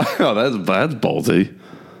 Wow. That's ballsy.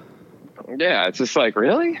 Yeah. It's just like,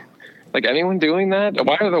 really? Like anyone doing that?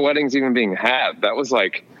 Why are the weddings even being had? That was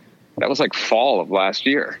like fall of last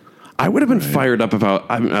year. I would have been fired up about,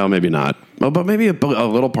 maybe not, but maybe a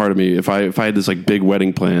little part of me if I had this like big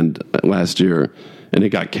wedding planned last year and it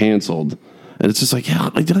got canceled, and it's just like,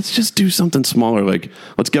 let's just do something smaller. Like,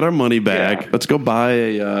 let's get our money back. Yeah. Let's go buy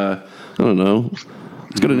I don't know.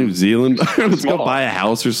 Let's go to New Zealand. Let's go buy a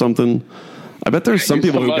house or something. I bet there's some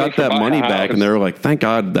people who got that money back and they were like, thank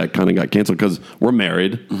God that kind of got canceled because we're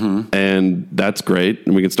married and that's great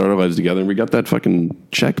and we can start our lives together, and we got that fucking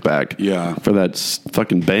check back for that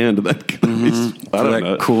fucking band. That I don't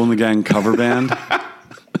know. Kool and the Gang cover band.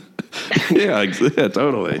 yeah,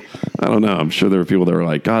 totally. I don't know. I'm sure there were people that were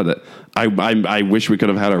like, God, I wish we could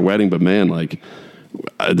have had our wedding, but man, like,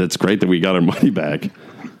 that's great that we got our money back.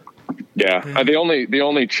 Yeah, the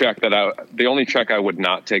only check I would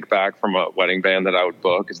not take back from a wedding band that I would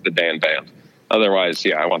book is the Dan band. Otherwise,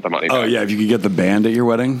 yeah, I want the money back. Oh yeah, if you could get the band at your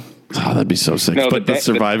wedding. Oh, that'd be so sick. No, but the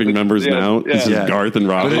surviving members now is just Garth and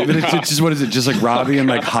Robbie. But it's just, what is it? Just like Robbie and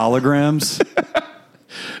like holograms?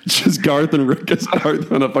 Just Garth and Rick,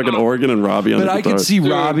 Garth on a fucking organ and Robbie on the guitar. But I could see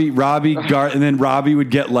Robbie, Garth, and then Robbie would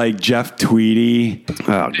get like Jeff Tweedy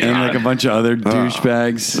and like a bunch of other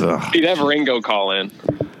douchebags. He'd have Ringo call in.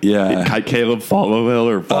 Yeah, Caleb Followhill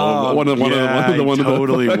or Follow. One of the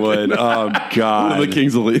totally would. Oh God, one of the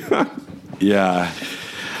Kings of Leon. Yeah.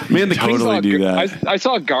 Man, the totally do that. I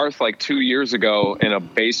saw Garth like 2 years ago in a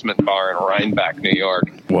basement bar in Rhinebeck, New York.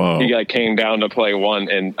 Whoa. He like came down to play one,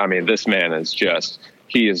 and I mean, this man is just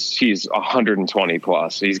he's 120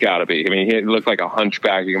 plus. He's got to be. I mean, he looked like a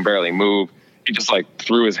hunchback. He can barely move. He just like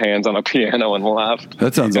threw his hands on a piano and left.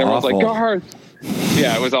 That sounds and awful. Everyone's like, Garth.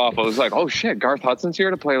 Yeah, it was awful. It was like, oh shit, Garth Hudson's here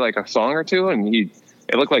to play like a song or two, and it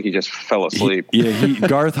looked like he just fell asleep.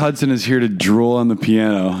 Garth Hudson is here to drool on the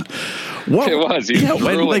piano. What? It was. He was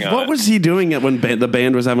what was he doing when the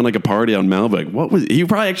band was having like a party on Malbec? What was he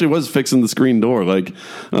probably actually was fixing the screen door? Like,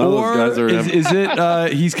 or those guys are is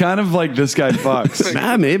it? He's kind of like this guy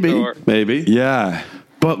fucks. maybe. Yeah.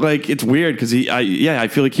 But like it's weird because I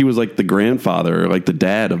feel like he was like the grandfather or like the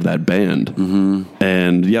dad of that band,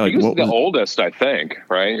 and yeah, like he was the oldest, I think.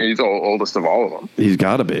 Right? He's the oldest of all of them. He's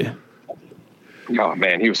got to be. Oh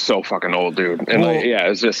man, he was so fucking old, dude. And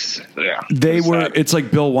it's just They were. Sad. It's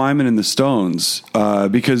like Bill Wyman and the Stones,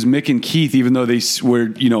 because Mick and Keith, even though they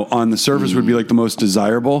were, on the surface would be like the most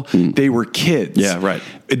desirable, they were kids. Yeah, right.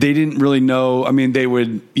 They didn't really know. I mean, they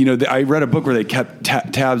would. I read a book where they kept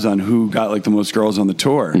tabs on who got like the most girls on the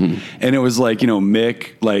tour, and it was like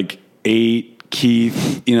Mick like 8.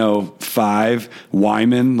 Keith, 5,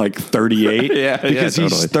 Wyman like 38, because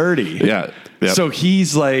he's 30. Yeah, yep. So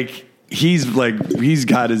he's he's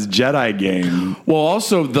got his Jedi game. Well,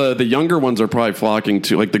 also the younger ones are probably flocking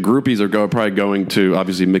to, like the groupies are probably going to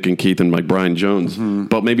obviously Mick and Keith and like Brian Jones,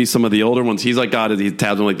 but maybe some of the older ones. He's like he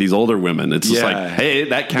tabs on like these older women. It's just like, hey,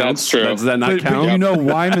 that counts. That's true. Does that not count? But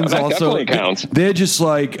Wyman's also counts. They're just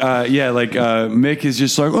like Mick is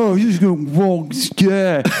just like, oh, he's gonna walk,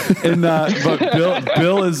 yeah, and but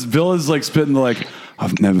Bill is like spitting like,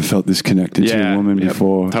 I've never felt this connected to a woman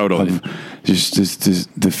before. Totally. Just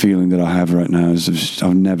the feeling that I have right now is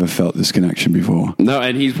I've never felt this connection before. No,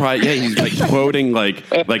 and he's probably he's like quoting like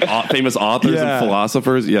famous authors and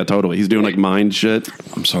philosophers. Yeah, totally. He's doing like mind shit.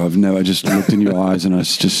 I'm sorry, I just looked in your eyes and I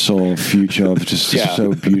just saw a future of just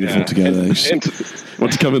so beautiful together.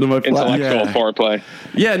 What's coming to my intellectual foreplay?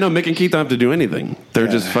 Yeah, no, Mick and Keith don't have to do anything. They're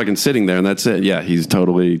just fucking sitting there and that's it. Yeah, he's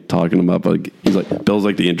totally talking them up. Like he's like Bill's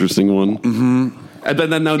like the interesting one. Mm-hmm. And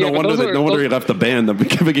then no wonder he left the band.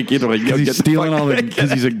 He's stealing all the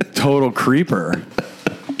because he's a total creeper.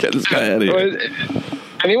 Get this guy out of here.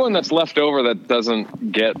 Anyone that's left over that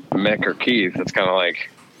doesn't get Mick or Keith, it's kind of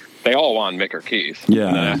like they all want Mick or Keith. Yeah.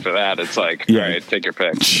 And then after that, it's like, all right, take your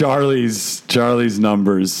pick. Charlie's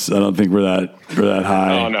numbers, I don't think were that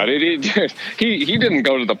high. Oh no, he didn't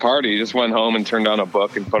go to the party. He just went home and turned on a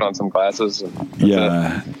book and put on some glasses.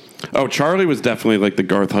 And Oh, Charlie was definitely like the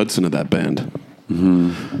Garth Hudson of that band.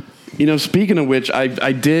 Mm-hmm. Speaking of which,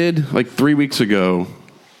 I did like 3 weeks ago.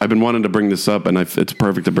 I've been wanting to bring this up, and it's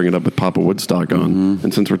perfect to bring it up with Papa Woodstock on. Mm-hmm.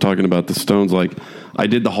 And since we're talking about the Stones, like I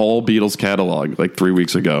did the whole Beatles catalog like 3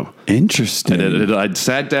 weeks ago. Interesting. And I'd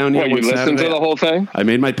sat down. You listened to the whole thing? I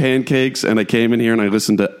made my pancakes, and I came in here and I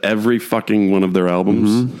listened to every fucking one of their albums.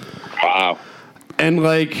 Mm-hmm. Wow. And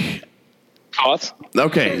like, thoughts?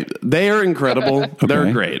 Okay, they are incredible. Okay.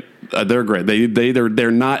 They're great. They're great.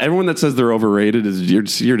 They're not. Everyone that says they're overrated you're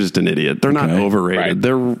just an idiot. They're not overrated. Right.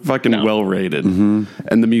 They're fucking well rated. Mm-hmm.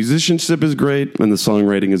 And the musicianship is great, and the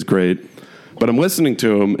songwriting is great. But I'm listening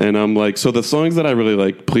to them, and I'm like, so the songs that I really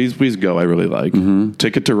like, Please Please Go, I really like. Mm-hmm.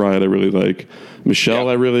 Ticket to Ride, I really like. Michelle,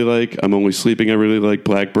 I really like. I'm Only Sleeping, I really like.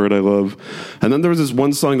 Blackbird, I love. And then there was this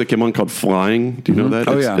one song that came on called Flying. Do you know that?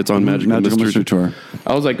 It's on Magical Mystery Tour.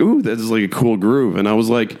 I was like, ooh, this is like a cool groove. And I was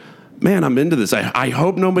like, man, I'm into this. I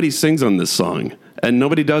hope nobody sings on this song. And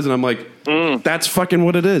nobody does. And I'm like, that's fucking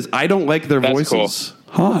what it is. I don't like their voices.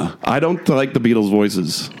 Cool. Huh. I don't like the Beatles'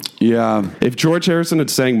 voices. Yeah. If George Harrison had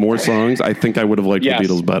sang more songs, I think I would have liked Yes. the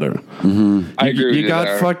Beatles better. I agree with You got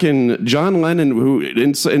there. fucking John Lennon, who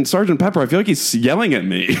in Sgt. Pepper, I feel like he's yelling at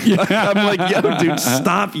me. I'm like, yo, dude,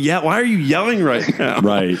 stop! Why are you yelling right now?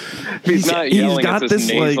 Right. He's not yelling. got It's this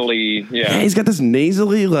this, like- nasally. Yeah, he's got this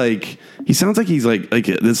nasally, like, he sounds like he's like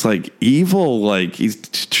this, like, evil, like he's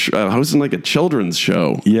hosting like a children's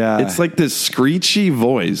show. Yeah. It's like this screechy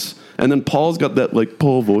voice. And then Paul's got that, like,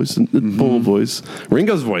 Paul voice and Paul voice.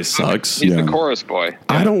 Ringo's voice sucks. He's Yeah. the chorus boy.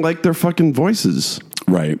 I don't like their fucking voices.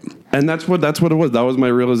 Right. And that's what it was. That was my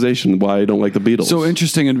realization why I don't like the Beatles. So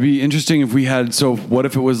interesting. It'd be interesting if we had. So what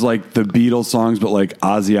if it was like the Beatles songs, but like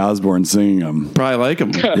Ozzy Osbourne singing them? Probably like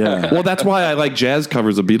them. Yeah. Well, that's why I like jazz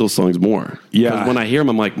covers of Beatles songs more. Yeah. Because when I hear them,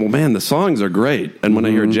 I'm like, well, man, the songs are great. And when I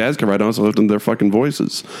hear a jazz cover, I don't also listen to their fucking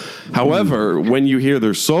voices. However, when you hear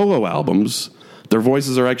their solo albums, their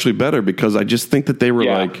voices are actually better because I just think that they were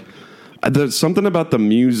like, there's something about the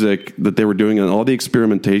music that they were doing and all the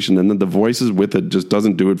experimentation, and then the voices with it just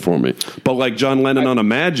doesn't do it for me. But like John Lennon on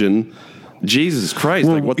Imagine, Jesus Christ,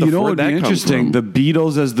 like what the you know fuck what would that be come interesting? from? The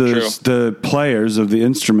Beatles as the players of the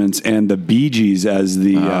instruments, and the Bee Gees as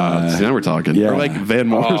the See, now we're talking. yeah. Or like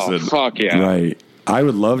Van Oh, Morrison. fuck yeah. right. I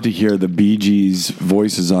would love to hear the Bee Gees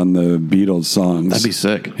voices on the Beatles songs. That'd be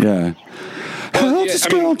sick. Yeah. Helter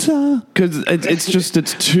Skelter. Because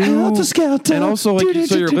it's too. Helter Skelter. And also, like,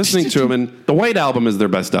 so you're listening to them, and the White Album is their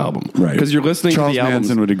best album. Right. Because you're listening Charles to the albums.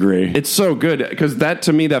 Manson would agree. It's so good. Because that,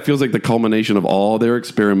 to me, that feels like the culmination of all their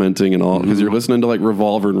experimenting and all. Because you're listening to, like,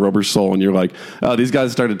 Revolver and Rubber Soul, and you're like, oh, these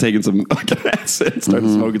guys started taking some acid, started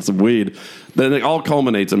smoking some weed. Then it all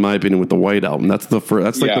culminates, in my opinion, with the White Album. That's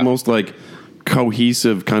the most, like,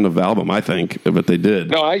 cohesive kind of album, I think, of what they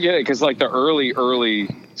did. No, I get it because like the early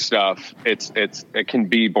stuff, it can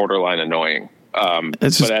be borderline annoying.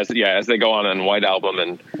 It's just- But as they go on White Album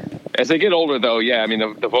and as they get older, though, I mean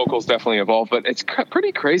the vocals definitely evolve. But it's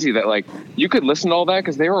pretty crazy that like you could listen to all that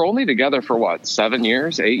because they were only together for what 7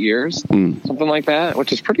 years, 8 years, something like that,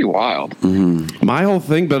 which is pretty wild. My whole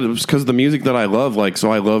thing, but it was because the music that I love, like,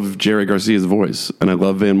 so I love Jerry Garcia's voice, and I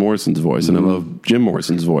love Van Morrison's voice, and I love Jim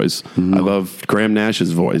Morrison's voice. I love Graham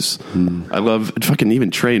Nash's voice. I love fucking even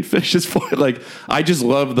Trey and Fish's voice. Like, I just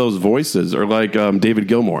love those voices, or like David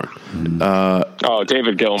Gilmour.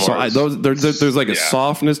 David Gilmour. So there's like a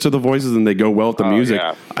softness to the voices, and they go well with the music.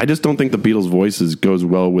 yeah. I just don't think the Beatles' voices goes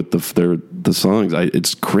well with the songs.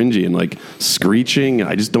 It's cringy and like screeching.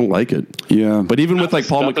 I just don't like it. Yeah. But even with like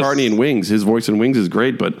Paul McCartney and Wings, his voice in Wings is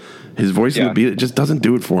great, but his voice in the Beatles, it just doesn't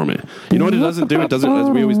do it for me. You know what it doesn't do? It doesn't, as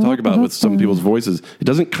we always talk about with some people's voices, it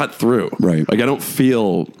doesn't cut through. Right. Like I don't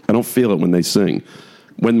feel it when they sing.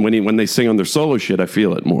 When they sing on their solo shit, I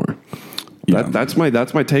feel it more. Yeah. That's my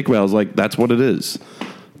takeaway. I was like, that's what it is.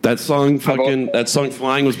 That song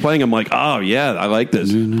Flying was playing. I'm like, oh yeah, I like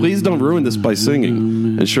this. Please don't ruin this by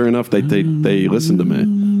singing. And sure enough, they listened to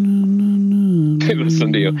me. They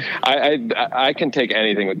listen to you. I can take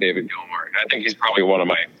anything with David Gilmour. I think he's probably one of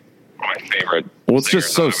my favorite. Well, it's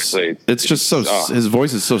just so. singers, It's just so. His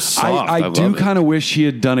voice is so soft. I do kind of wish he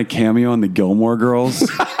had done a cameo on the Gilmore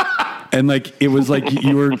Girls. And like it was like you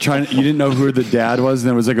didn't know who the dad was,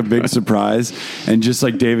 and it was like a big surprise. And just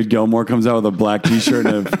like David Gilmour comes out with a black T-shirt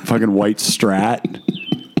and a fucking white Strat.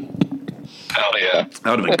 Hell yeah, that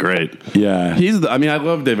would have been great. Yeah, I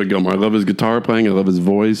love David Gilmour. I love his guitar playing. I love his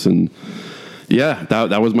voice, and yeah,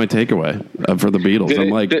 that was my takeaway for the Beatles. I'm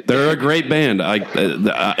like, they're a great band.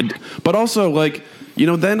 But also like. You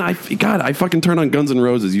know, then I fucking turn on Guns N'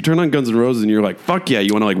 Roses. You turn on Guns N' Roses and you're like, fuck yeah.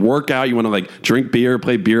 You want to like work out. You want to like drink beer,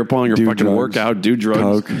 play beer pong, or do fucking drugs. work out, do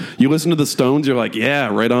drugs. Coke. You listen to the Stones. You're like, yeah,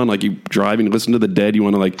 right on. Like you drive and you listen to the Dead. You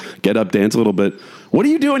want to like get up, dance a little bit. What do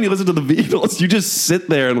you do when you listen to the Beatles? You just sit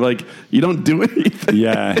there and like you don't do anything.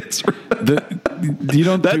 Yeah, That's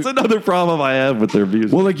another problem I have with their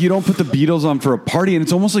music. Well, like you don't put the Beatles on for a party, and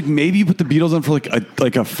it's almost like maybe you put the Beatles on for like a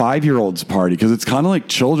 5-year-old's party because it's kind of like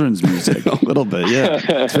children's music. A little bit, yeah.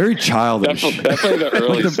 It's very childish. definitely the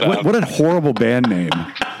early stuff. What a horrible band name.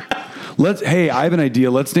 Hey, I have an idea.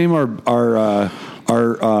 Let's name our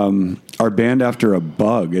band after a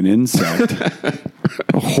bug, an insect.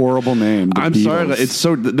 A horrible name. I'm sorry. It's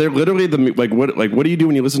so they're literally what do you do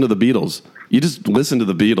when you listen to the Beatles? You just listen to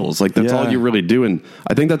the Beatles. Like that's all you really do. And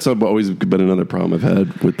I think that's always been another problem I've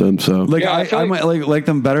had with them. So like I might like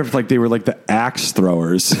them better if like they were like the Axe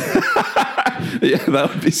Throwers. Yeah, that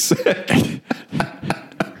would be sick.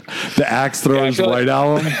 The Axe Throwers White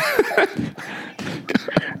Album. I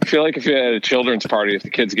feel like if you had a children's party, if the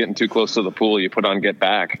kid's getting too close to the pool, you put on Get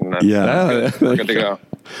Back. And that's we're good to go.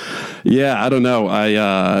 Yeah, I don't know.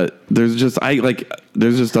 There's just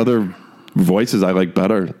other voices I like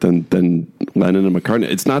better than Lennon and McCartney.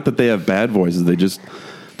 It's not that they have bad voices. They just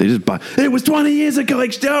buy. It was 20 years ago.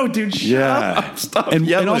 Like, no, dude, shut up. Stop and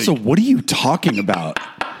yelling. also, what are you talking about?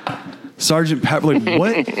 Sergeant Pepper, like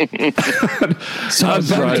what?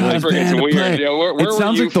 Sergeant Pepper is weird. Yeah, where it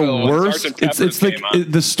sounds like the worst. It's like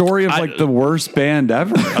the story of like the worst band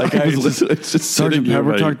ever. Like it's just Sergeant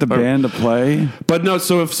Pepper taught the band to play. But no,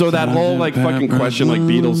 so that whole like fucking question, like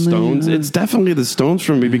Beatles, Stones, it's definitely the Stones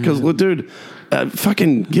for me because, dude.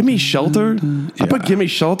 Fucking Give Me Shelter. I put Give Me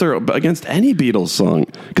Shelter against any Beatles song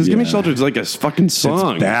because Give Me Shelter is like a fucking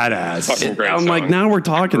song. It's badass. I'm like, now we're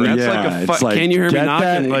talking. That's like a can you hear me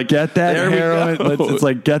knocking? Like, get that heroin. It's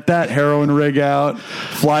like get that heroin rig out.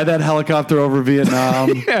 Fly that helicopter over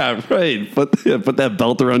Vietnam. Yeah, right. Put that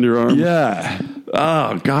belt around your arm. Yeah.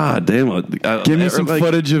 Oh God, damn it! Give me some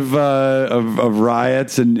footage of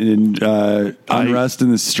riots and unrest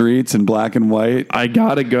in the streets in black and white. I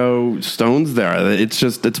gotta go Stones there.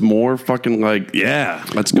 It's more fucking like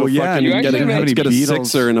let's go. Fucking get a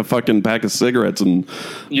sixer and a fucking pack of cigarettes and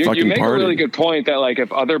you make party. A really good point that like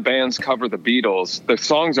if other bands cover the Beatles, the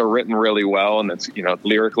songs are written really well and it's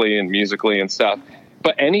lyrically and musically and stuff.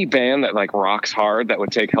 But any band that like rocks hard that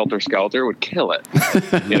would take Helter Skelter would kill it,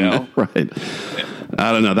 Right.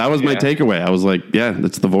 I don't know. That was my takeaway. I was like,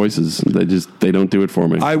 it's the voices. They don't do it for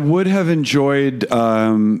me. I would have enjoyed,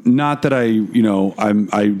 not that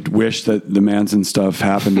I wish that the Manson stuff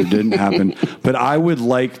happened or didn't happen, but I would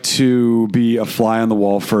like to be a fly on the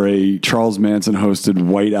wall for a Charles Manson hosted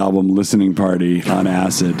White Album listening party on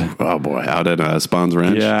acid. Oh boy, out at Spawn's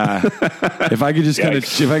Ranch. Yeah. If I could just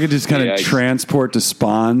kind of transport to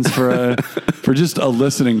Spawn's for just a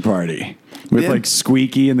listening party with like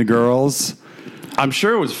Squeaky and the girls. I'm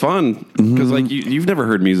sure it was fun because like you've never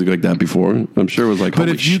heard music like that before. I'm sure it was like. But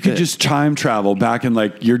if you could just time travel back and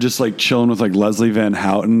like you're just like chilling with like Leslie Van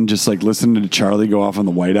Houten, just like listening to Charlie go off on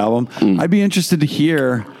the White Album, I'd be interested to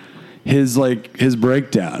hear his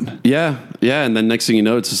breakdown. Yeah, and then next thing you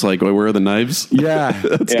know, it's just like, where are the knives? Yeah,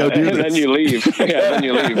 let's go do this. And then you leave.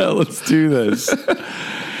 Let's do this.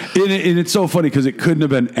 And it's so funny because it couldn't have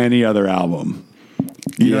been any other album.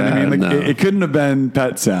 You know what I mean? Like, it couldn't have been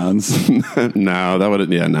Pet Sounds. No, that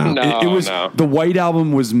would. Yeah, no. It was the White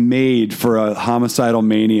Album was made for a homicidal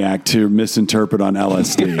maniac to misinterpret on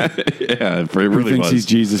LSD. Yeah, it really who thinks was. He's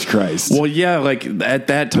Jesus Christ. Well, yeah, like at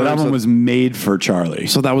that time, that album was made for Charlie.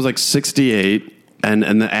 So that was like 68.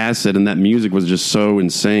 And the acid and that music was just so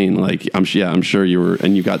insane. Like I'm sure you were,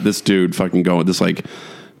 and you got this dude fucking going, this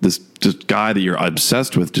just guy that you're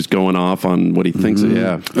obsessed with, just going off on what he thinks.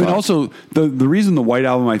 Yeah, and also the reason the White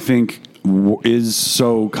Album I think is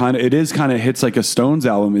so kind of hits like a Stones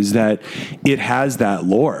album is that it has that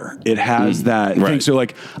lore. It has that thing. So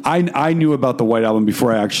like I knew about the White Album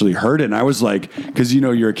before I actually heard it, and I was like, because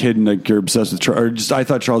you're a kid and like you're obsessed with I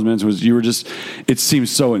thought Charles Manson was. It seems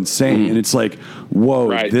so insane, and it's like,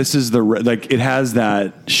 whoa, this is it has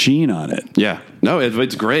that sheen on it. Yeah. No,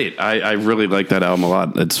 it's great. I really like that album a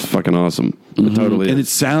lot. It's fucking awesome. It totally is. And it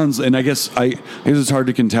sounds, and I guess it's hard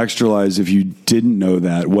to contextualize if you didn't know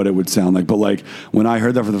that, what it would sound like. But like when I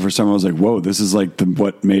heard that for the first time, I was like, whoa, this is like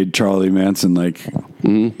what made Charlie Manson like.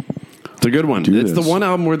 It's a good one. It's the one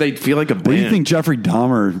album where they feel like a band. What do you think Jeffrey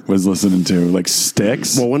Dahmer was listening to? Like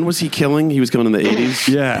Styx? Well, when was he killing? He was killing in the 80s.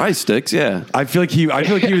 Yeah, probably Styx. Yeah, I feel like he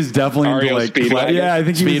was definitely into like I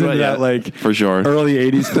think he was into that like for sure early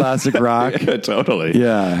 80s classic rock. Yeah, totally.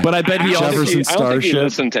 Yeah, but I bet he Jefferson Starship. I don't think he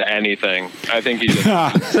listened to anything. I think he just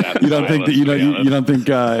you don't think that you don't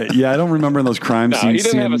think I don't remember in those crime scenes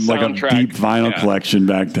seeing like a deep vinyl collection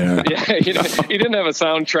back there. Yeah, he didn't have a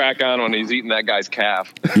soundtrack on when he's eating that guy's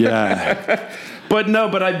calf. Yeah. But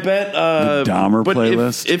I bet the Dahmer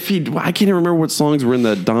playlist. If he, I can't even remember what songs were in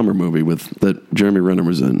that Dahmer movie that Jeremy Renner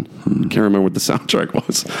was in. Can't remember what the soundtrack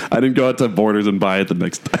was. I didn't go out to Borders and buy it the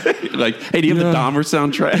next day. Like, hey, do you have the Dahmer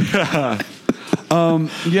soundtrack?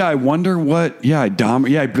 I wonder what. Yeah, Dahmer.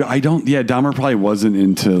 Yeah, I don't. Yeah, Dahmer probably wasn't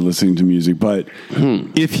into listening to music, but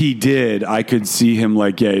if he did, I could see him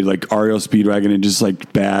like REO Speedwagon and just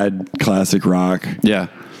like bad classic rock. Yeah,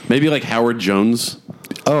 maybe like Howard Jones.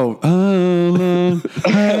 No one.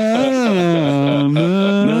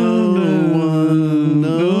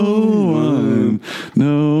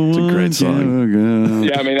 It's a great song.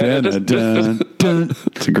 Yeah, I mean,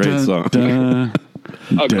 it's a great song.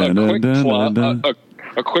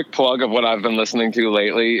 A quick plug of what I've been listening to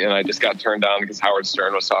lately, and I just got turned on because Howard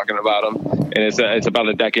Stern was talking about him, and it's about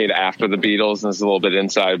a decade after the Beatles, and it's a little bit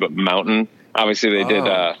inside, but Mountain. Obviously, they did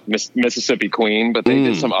Mississippi Queen, but they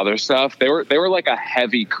did some other stuff. They were like a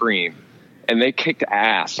heavy cream, and they kicked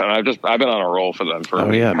ass. And I've been on a roll for them for.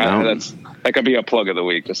 Mountain. That could be a plug of the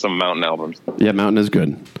week. Just some Mountain albums. Yeah, Mountain is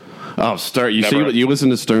good. Oh, Stern. You listen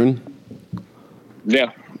to Stern?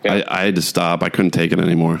 Yeah. I had to stop. I couldn't take it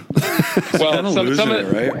anymore. Well, some of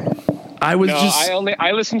it, right? I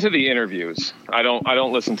listen to the interviews. I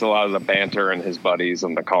don't listen to a lot of the banter and his buddies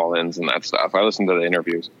and the call-ins and that stuff. I listen to the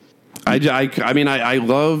interviews. I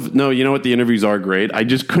love. No, you know what? The interviews are great. I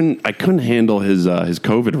couldn't handle his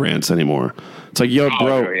COVID rants anymore. It's like, yo,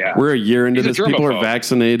 bro, we're a year into this. People are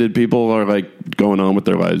vaccinated. People are like going on with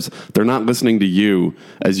their lives. They're not listening to you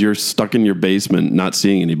as you're stuck in your basement, not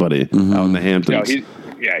seeing anybody out in the Hamptons.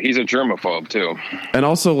 He's a germaphobe too. And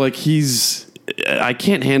also, like, I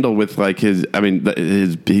can't handle with like it's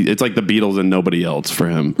like the Beatles and nobody else for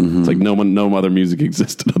him. It's like no other music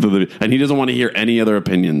existed other than, and he doesn't want to hear any other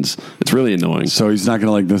opinions. It's really annoying. So he's not going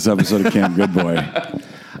to like this episode of Camp Good Boy.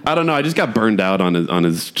 I don't know. I just got burned out on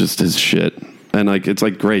his shit. And like, it's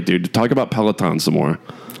like, great, dude. Talk about Peloton some more.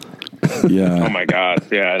 Yeah. Oh my God.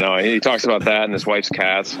 Yeah. No. He talks about that and his wife's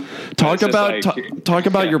cats. Talk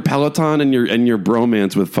about your Peloton and your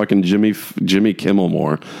bromance with fucking Jimmy Kimmel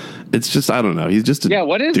more. It's just, I don't know. He's just a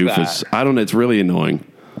what is doofus. that? I don't know. It's really annoying.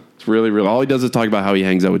 It's really all he does is talk about how he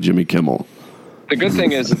hangs out with Jimmy Kimmel. The good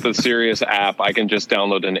thing is that the Sirius app, I can just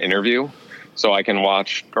download an interview. So I can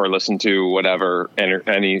watch or listen to whatever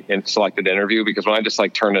any selected interview, because when I just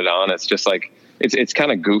like turn it on, it's just like it's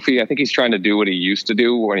kind of goofy. I think he's trying to do what he used to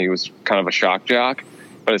do when he was kind of a shock jock.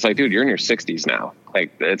 But it's like, dude, you're in your 60s now.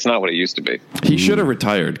 Like, it's not what it used to be. He should have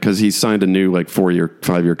retired because he signed a new like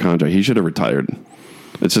 5-year contract. He should have retired.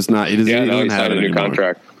 It's just not. He doesn't have a new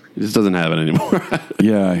contract. He just doesn't have it anymore.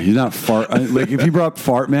 Yeah, he's not fart. Like, if he brought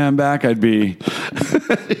Fart Man back, I'd be.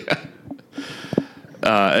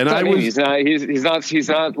 He's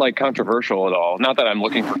not like controversial at all. Not that I'm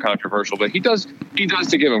looking for controversial, but he does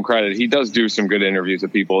to give him credit. He does do some good interviews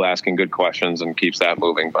with people asking good questions and keeps that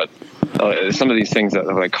moving. But some of these things that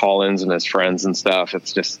like call-ins and his friends and stuff,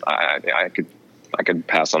 it's just I could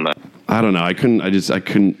pass on that. I don't know. I couldn't.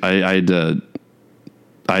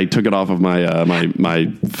 I took it off of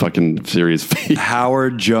my fucking Sirius feed.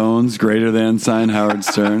 Howard Jones, greater than sign Howard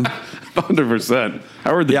Stern. 100%.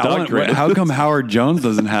 Howard the Duck. How come Howard Jones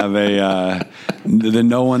doesn't have the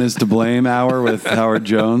No One Is to Blame hour with Howard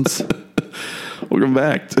Jones? Welcome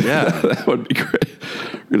back. Yeah. That would be great.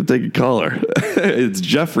 We're going to take a caller. It's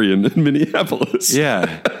Jeffrey in Minneapolis.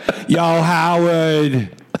 Yeah. Yo, Howard.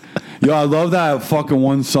 Yo, I love that fucking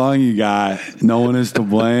one song you got. No One Is to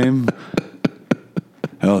Blame.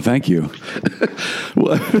 Oh, thank you.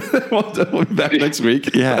 We'll be back next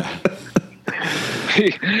week. Yeah.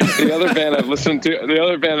 The other band I've listened to, the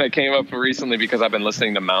other band that came up recently because I've been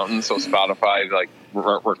listening to Mountain, so Spotify like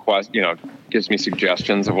gives me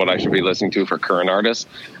suggestions of what I should be listening to for current artists,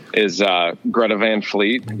 is Greta Van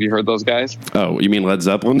Fleet. Have you heard those guys? Oh, you mean Led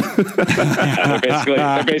Zeppelin?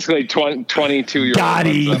 they're basically 22-year-old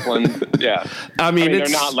Led Zeppelin. Yeah, I mean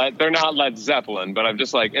they're not Led Zeppelin, but I'm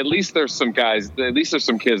just like, at least there's some kids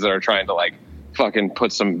that are trying to like fucking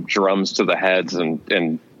put some drums to the heads and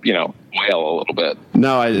wail a little bit.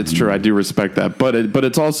 No, it's true. I do respect that. But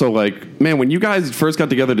it's also like, man, when you guys first got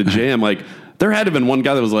together to jam, like, there had to have been one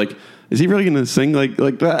guy that was like, is he really going to sing like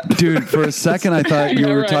that? Dude, for a second, I thought you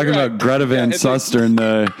were talking about Greta Van Susteren,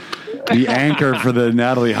 the anchor for the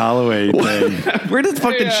Natalie Holloway thing. Where did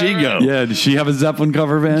fucking she go? Yeah, did she have a Zeppelin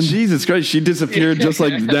cover band? Jesus Christ, she disappeared just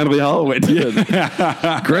like Natalie Holloway did.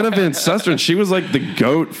 Greta Van Susteren, she was like the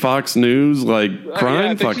GOAT Fox News, like,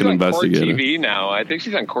 crime fucking investigator. Court TV now. I think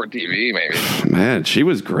she's on Court TV, maybe. Man, she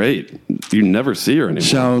was great. You never see her anymore.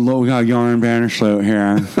 So, we got Yarn Vandersloot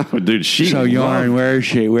here. Oh, dude, Yarn, where is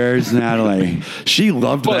she? Where's Natalie? She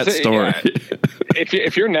loved that story. Yeah.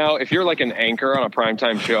 If you're like an anchor on a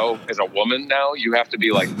primetime show as a woman now, you have to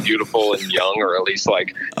be like beautiful and young, or at least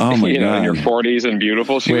like God. In your 40s and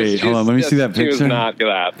beautiful. Hold on, let me see that picture. She was not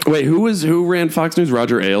that. Wait, who ran Fox News?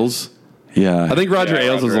 Roger Ailes. Yeah, I think Roger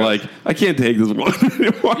Ailes was like, I can't take this one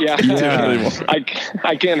anymore.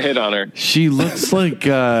 I can't hit on her. She looks like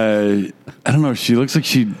I don't know. She looks like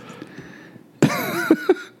she.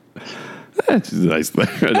 That's nice thing.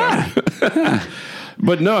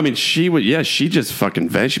 But no, I mean, she just fucking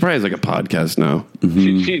vanished. She probably has like a podcast now.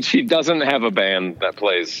 Mm-hmm. She doesn't have a band that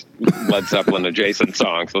plays Led Zeppelin adjacent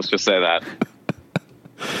songs. Let's just say that.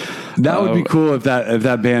 That would be cool if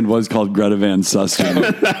that band was called Greta Van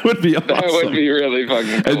Susteren. That would be awesome. That would be really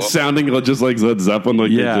fucking cool. And sounding just like Led Zeppelin, like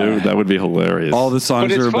you do. That would be hilarious. All the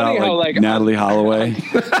songs are about like Natalie Holloway.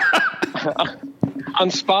 On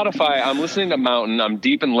Spotify, I'm listening to Mountain. I'm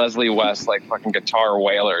deep in Leslie West, like fucking guitar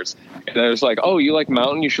wailers. And there's like, oh, you like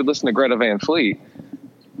Mountain? You should listen to Greta Van Fleet.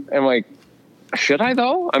 And I'm like, should I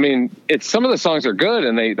though? I mean, it's some of the songs are good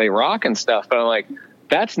and they rock and stuff, but I'm like,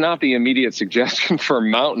 that's not the immediate suggestion for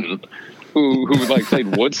Mountain, who like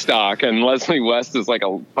played Woodstock, and Leslie West is like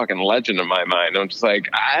a fucking legend in my mind. I'm just like,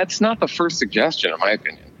 that's not the first suggestion in my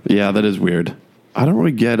opinion. Yeah, that is weird. I don't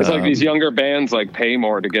really get it. It's like these younger bands like pay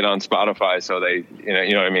more to get on Spotify, so they,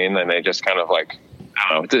 you know what I mean? And they just kind of like,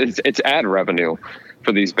 I don't know, it's ad revenue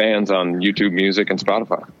for these bands on YouTube Music and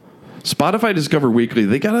Spotify. Spotify Discover Weekly,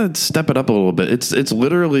 they gotta step it up a little bit. It's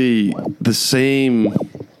literally the same.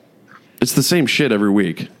 It's the same shit every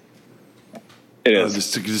week. It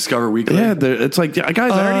is. Discover Weekly. Yeah, it's like,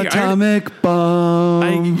 guys, Atomic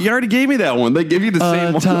Bomb. You already gave me that one. They give you the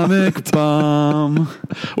same Atomic Bomb.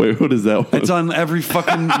 Wait, what is that one? It's on every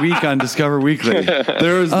fucking week on Discover Weekly.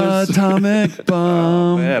 There's Atomic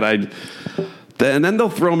Bomb. Man, and then they'll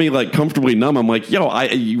throw me like Comfortably Numb. I'm like, yo,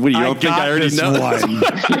 you don't think I already know?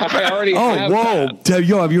 I already have whoa.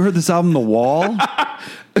 Yo, have you heard this album, The Wall?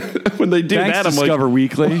 When they do Thanks, that, I'm Discover like,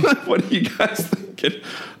 Weekly. What are you guys thinking?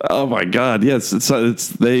 Oh my god, yes,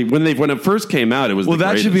 when it first came out, it was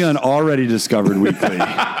that should be on Already Discovered Weekly.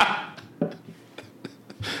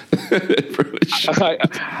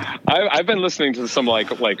 I've been listening to some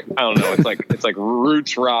like I don't know, it's like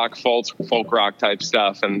roots rock, folk rock type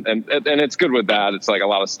stuff, and it's good with that. It's like a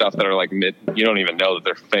lot of stuff that are like mid. You don't even know that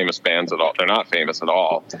they're famous bands at all. They're not famous at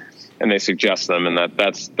all, and they suggest them, and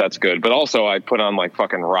that's good. But also, I put on like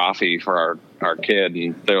fucking Rafi for our kid,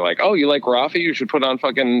 and they're like, "Oh, you like Rafi? You should put on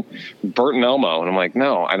fucking Bert and Elmo." And I'm like,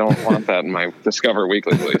 "No, I don't want that in my Discover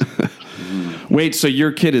Weekly, please." Wait, so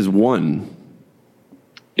your kid is 1?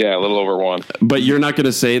 Yeah, a little over 1. But you're not going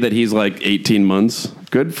to say that he's like 18 months?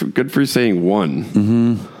 Good for saying 1.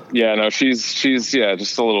 Mm-hmm. Yeah, no, she's just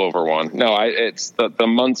a little over 1. No, it's the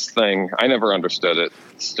months thing. I never understood it.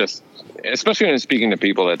 It's just, especially when speaking to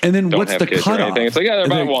people that and then don't what's have the kids cutoff? or anything. It's like, yeah, they're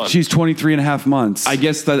about 1. She's 23 and a half months. I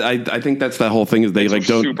guess that I think that's the whole thing is they It's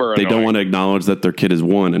don't super they don't annoying. want to acknowledge that their kid is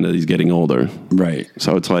 1 and that he's getting older. Right.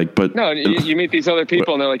 So it's like, but No, you meet these other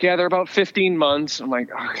people and they're like, yeah, they're about 15 months. I'm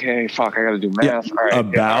like, okay, fuck, I got to do math. Yeah, All right,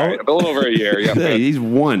 about? all right, a little over a year. Yeah, hey, he's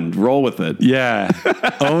 1. Roll with it. Yeah.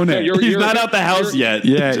 Own it. He's not out the house yet.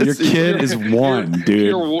 Yeah, your kid is 1,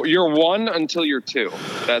 dude. You're 1 until you're 2.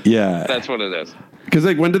 That's what it is. Because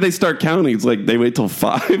like, when do they start counting? It's like they wait till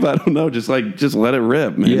 5. I don't know. Just let it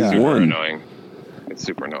rip, man. Yeah. He's Super 1. annoying. It's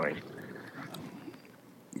super annoying.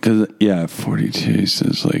 Because 42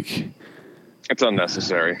 is like, It's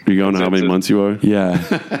unnecessary. You going how many months you are? yeah,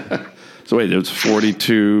 So wait, it's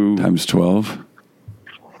 42 times 12.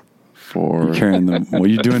 for Carrying the. Well,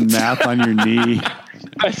 you're doing math on your knee.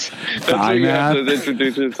 That's Thigh what you math? have to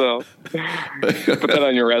introduce yourself. Put that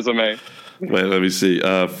on your resume. Wait, let me see.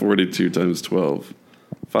 42 times 12.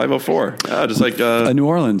 504. Just like New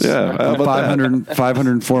Orleans. Yeah, how about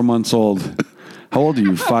 504 months old. How old are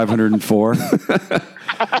you? 504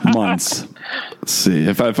 months. Let's see.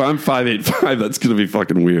 If I'm 585, that's gonna be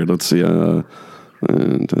fucking weird. Let's see.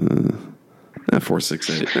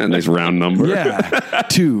 468. Nice round number. Yeah.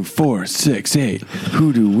 2, 4, 6, 8.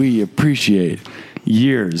 Who do we appreciate?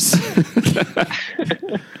 Years.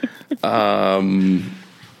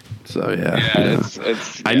 So yeah.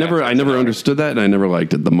 It's I never understood that, and I never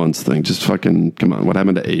liked it. The months thing. Just fucking come on. What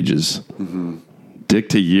happened to ages? Mm-hmm. Dick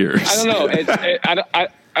to years. I don't know.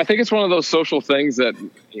 I think it's one of those social things that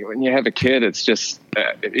when you have a kid, it's just,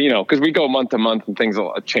 because we go month to month and things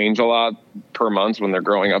change a lot per month when they're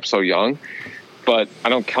growing up so young. But I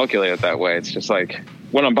don't calculate it that way. It's just like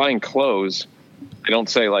when I'm buying clothes, I don't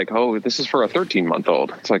say like, oh, this is for a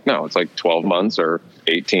 13-month-old. It's like, no, it's like 12 months or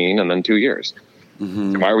 18 and then 2 years.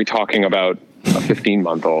 Mm-hmm. Why are we talking about a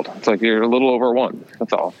 15-month-old? It's like you're a little over 1.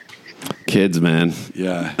 That's all. Kids, man.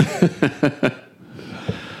 Yeah.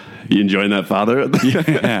 You enjoying that, father?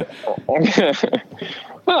 Yeah.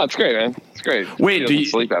 Well, it's great, man. It's great. Wait, do you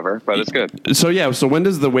sleep ever? But it's good. So yeah. So when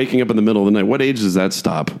does the waking up in the middle of the night? What age does that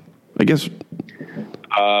stop? I guess. You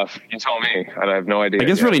tell me. I have no idea. I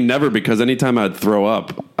guess really never, because anytime I'd throw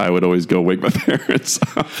up, I would always go wake my parents.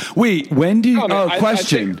 Wait, when do you?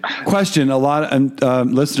 Question. Question. A lot of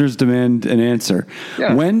listeners demand an answer.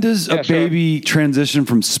 Yeah. When does a sure. baby transition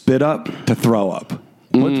from spit up to throw up?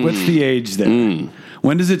 What's the age there?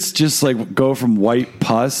 When does it just like go from white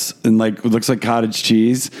pus and like looks like cottage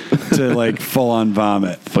cheese to like full on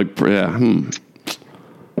vomit? Like, yeah.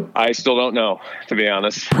 I still don't know, to be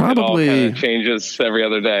honest. Probably it all kind of changes every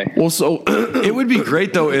other day. Well, so It would be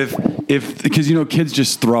great though if because kids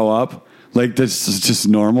just throw up. Like this is just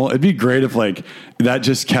normal. It'd be great if like that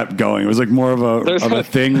just kept going. It was like more of a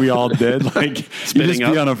thing we all did. Like you just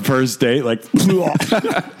be on a first date, like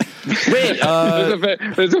wait.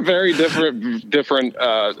 There's a very different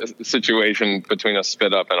situation between a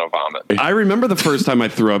spit up and a vomit. I remember the first time I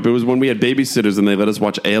threw up. It was when we had babysitters and they let us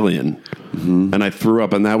watch Alien, and I threw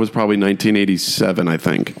up, and that was probably 1987, I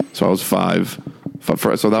think. So I was 5. So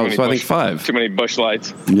that was, I think, 5. Too many Bush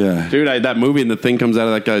lights. Yeah, dude. That movie and the thing comes out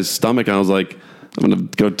of that guy's stomach, and I was like, I'm gonna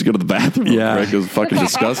go to the bathroom. Yeah, it was fucking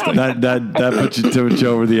disgusting. that put you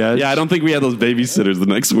over the edge. Yeah, I don't think we had those babysitters the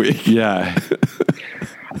next week. Yeah.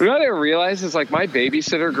 What I didn't realize is like my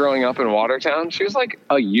babysitter growing up in Watertown, she was like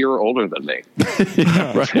a year older than me.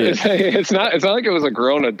 Yeah, right. It's not like it was a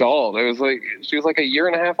grown adult. It was like she was like a year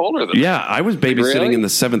and a half older than me. Yeah, I was babysitting in the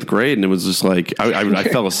 7th grade, and it was just like I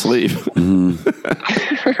fell asleep.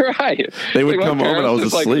 Right. They would come home and I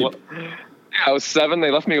was asleep. I was 7. They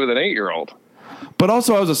left me with an 8-year-old. But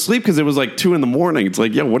also, I was asleep because it was like 2 a.m. It's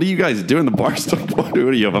like, yo, what do you guys do in the bar stuff? What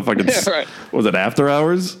do you have a fucking? Yeah, right. Was it after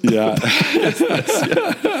hours? Yeah.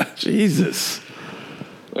 Jesus.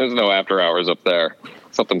 There's no after hours up there.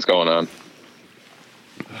 Something's going on.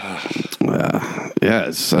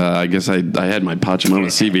 Yes. I guess I had my Pachamama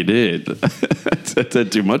CBD. I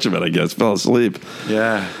said too much of it. I guess fell asleep.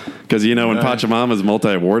 Yeah. Because, you know, when Pachamama is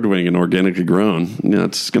multi-award winning and organically grown,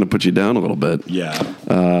 it's going to put you down a little bit. Yeah.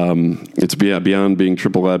 It's beyond being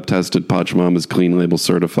triple lab tested. Pachamama is clean label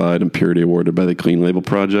certified and purity awarded by the Clean Label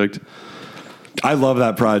Project. I love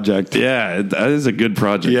that project. Yeah, that is a good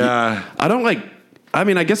project. Yeah.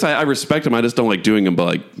 I guess I respect them. I just don't like doing them by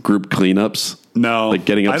like group cleanups. No. Like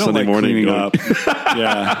getting up Sunday morning. Cleaning up.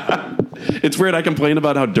 Yeah. It's weird. I complain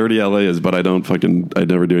about how dirty LA is, but I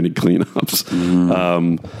never do any cleanups.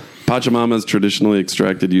 Pachamama is traditionally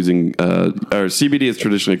extracted using, or CBD is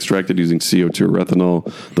traditionally extracted using CO2 or ethanol.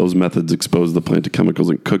 Those methods expose the plant to chemicals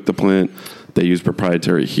and cook the plant. They use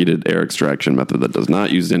proprietary heated air extraction method that does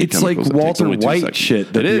not use any chemicals. It's like Walter White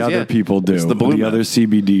shit that the other people do. It's the other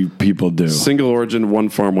CBD people do. Single origin, one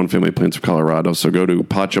farm, one family plants of Colorado. So go to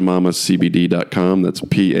PachamaCBD.com. That's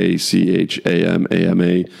PACHAMAMA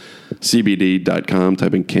CBD.com.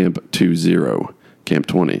 Type in Camp20. Camp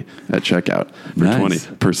 20 at checkout for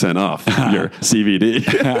 20% off your CBD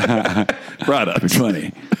product.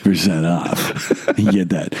 20% off. You get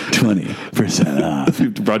that 20% off.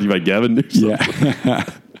 Brought to you by Gavin Newsom. Yeah.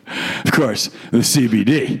 Of course, the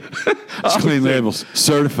CBD. It's clean labels,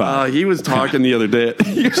 certified. He was talking the other day.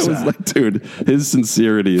 He was like, dude, his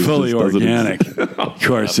sincerity is fully organic. Of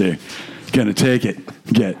course, he's going to take it,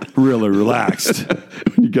 get really relaxed.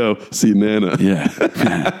 When you go see Nana. Yeah.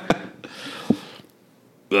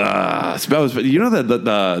 You know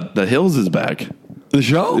that the Hills is back. The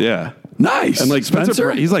show? Yeah. Nice. And like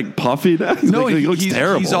Spencer, he's like puffy now. He looks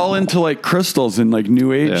terrible. He's all into like crystals and like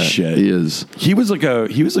new age shit. He is. He was like a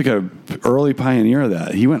early pioneer of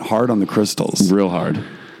that. He went hard on the crystals. Real hard.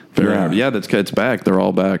 Very hard. Yeah, it's back. They're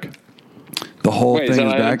all back. The whole thing is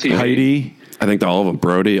back. MTV? Heidi. I think all of them.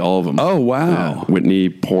 Brody, all of them. Oh, wow. Yeah. Whitney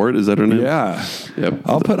Port, is that her name? Yeah. Yep.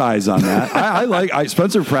 I'll put eyes on that. I like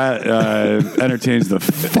Spencer Pratt entertains the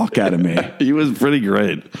fuck out of me. He was pretty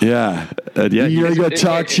great. Yeah. You gotta go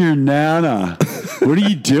talk to your Nana. What are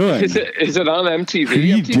you doing? Is it on MTV? What are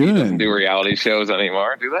you doing? Doesn't do reality shows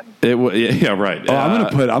anymore, do they? Yeah, right. Oh,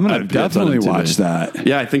 I'm gonna definitely watch that.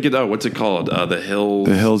 Yeah, I think what's it called? The Hills.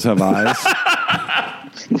 The Hills Have Eyes.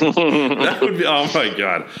 That would be. Oh my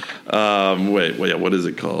god. Wait. What is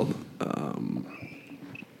it called?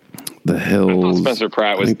 The Hills. I thought Spencer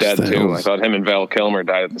Pratt was dead too. Hills. I thought him and Val Kilmer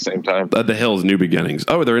died at the same time. The Hills, New Beginnings.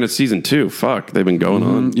 Oh, they're in a season 2. Fuck, they've been going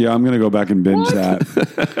on. Yeah, I'm gonna go back and binge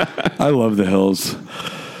that. I love The Hills.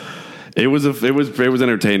 It was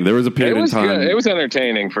entertaining. There was a period of time. Good. It was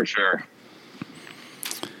entertaining for sure.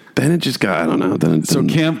 Then it just got, I don't know. So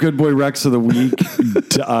Camp Good Boy Rex of the Week,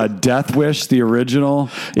 Death Wish, the original,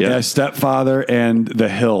 Stepfather, and The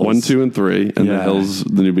Hills. 1, 2, and 3, and The Hills,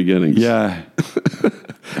 The New Beginnings. Yeah.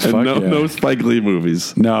 And no Spike Lee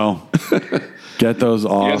movies. No. Get those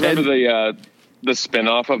off. You guys remember the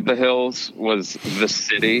spinoff of The Hills was The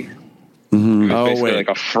City? Mm-hmm. Basically like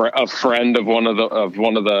a friend of one of the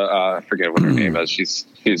I forget what her name is. She's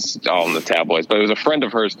all in the tabloids, but it was a friend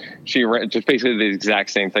of hers. She just basically the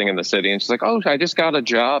exact same thing in the city, and she's like, "Oh, I just got a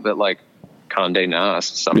job at like Condé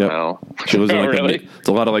Nast somehow." Yep. She was like really? It's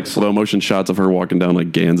a lot of like slow motion shots of her walking down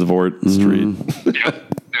like Gansevoort Street. Yep.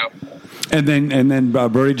 And then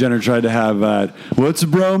Brody Jenner tried to have what's a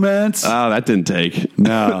bromance? Oh, that didn't take.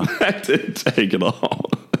 No, that didn't take at all.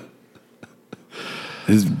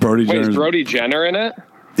 Is Brody Jenner? Wait, is Brody Jenner in it?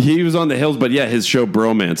 He was on the Hills, but yeah, his show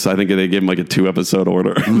Bromance. I think they gave him like a 2-episode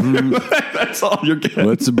order. That's all you're getting.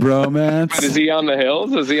 What's a bromance? But is he on the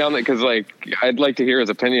Hills? Is he on the? Because like I'd like to hear his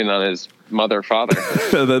opinion on his father.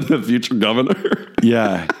 the future governor.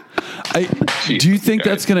 Yeah. Do you think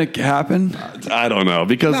that's going to happen? I don't know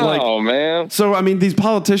because man. So I mean, these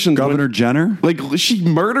politicians, Governor Jenner, like she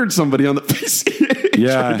murdered somebody on the PCH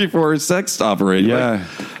Yeah. before her sex operation. Yeah.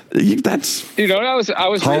 That's I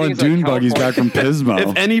was hauling dune buggies back from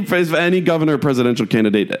Pismo. if any governor or presidential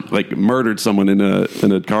candidate like murdered someone in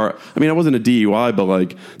a car. I mean, it wasn't a DUI, but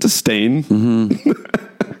like it's a stain.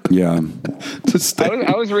 Yeah. It's a stain.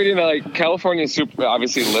 I was reading that like California is super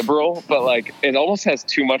obviously liberal, but like it almost has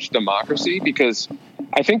too much democracy because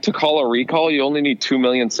I think to call a recall you only need 2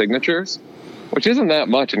 million signatures, which isn't that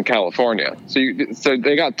much in California. So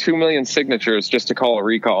they got 2 million signatures just to call a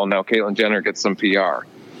recall, and now Caitlyn Jenner gets some PR.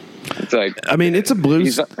 It's like, I mean, it's a blue.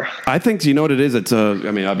 I think you know what it is.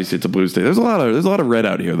 Obviously it's a blue state. There's a lot of red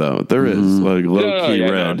out here, though. There is like low key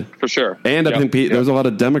red no, for sure. And I think there's a lot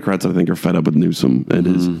of Democrats I think are fed up with Newsom and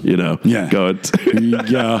his, go. You're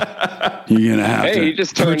gonna have to he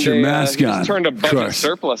just put your mask on. Just turned a budget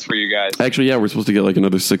surplus for you guys. Actually, yeah, we're supposed to get like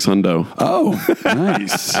another $600. Oh,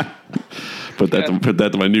 nice. Put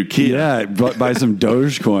that to my new Kia. Yeah, buy some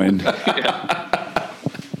Dogecoin.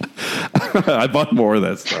 I bought more of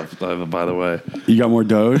that stuff, by the way. You got more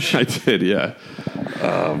Doge? I did, yeah.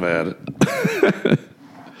 Oh, man.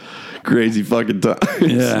 Crazy fucking time.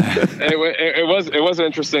 Yeah. It was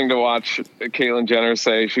interesting to watch Caitlyn Jenner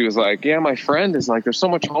say, she was like, yeah, my friend is like, there's so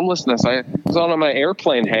much homelessness. I was on my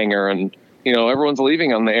airplane hangar and, everyone's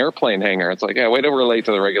leaving on the airplane hangar. It's like, yeah, way to relate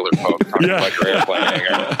to the regular folks talking about your airplane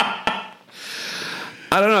hangar.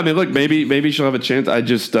 I don't know. I mean, look, maybe she'll have a chance. I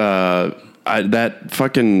just, that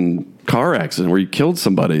fucking car accident where you killed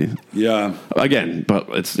somebody. Yeah. Again, but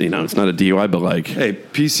it's it's not a DUI, but like, hey,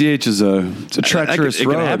 PCH is a treacherous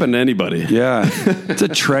road. It can happen to anybody. Yeah, it's a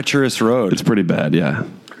treacherous road. It's pretty bad. Yeah.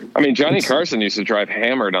 I mean, Johnny Carson used to drive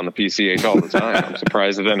hammered on the PCH all the time. I'm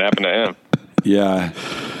surprised it didn't happen to him. Yeah.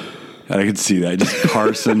 I could see that. Just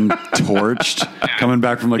Carson torched coming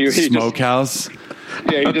back from like the smokehouse.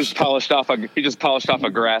 Yeah, he just polished off a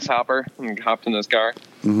grasshopper and hopped in his car.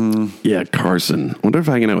 Mm-hmm. Yeah, Carson. I wonder if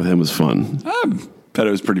hanging out with him was fun. I bet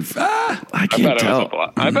it was pretty. I can't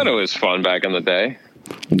tell. I bet it was fun back in the day.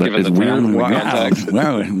 Given the weird. Wow,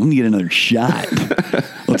 let me get another shot.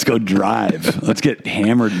 Let's go drive. Let's get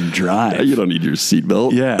hammered and drive. You don't need your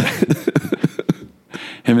seatbelt. Yeah.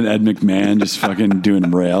 Him and Ed McMahon just fucking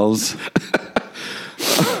doing rails.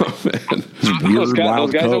 Oh man, those guys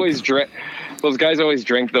always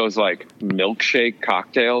drink those like milkshake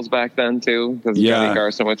cocktails back then too. Because Johnny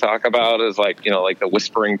Carson would talk about is like like the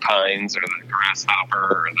Whispering Pines or the Grasshopper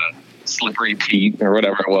or the Slippery Pete or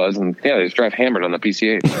whatever it was, and they just drive hammered on the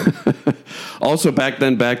PCH. Also, back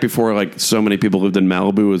before like so many people lived in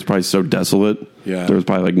Malibu, it was probably so desolate. Yeah, there was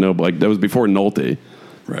probably that was before Nolte.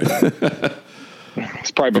 Right.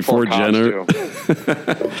 It's probably before Jenner.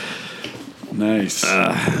 Nice.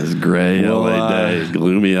 It's gray LA day,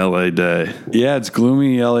 gloomy LA day. Yeah, it's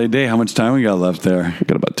gloomy LA day. How much time we got left there? We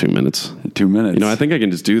got about 2 minutes. 2 minutes. I think I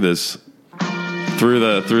can just do this through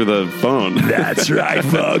the phone. That's right,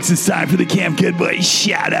 folks. It's time for the Camp Good Boy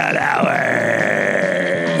shout out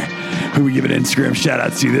hour. Who we giving Instagram shout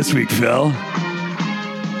outs to this week, Phil?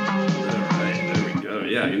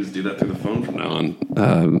 Yeah, I can just do that through the phone from now on.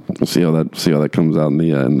 We'll see how that comes out in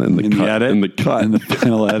the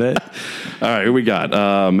final edit. All right, who we got?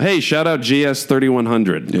 Hey, shout out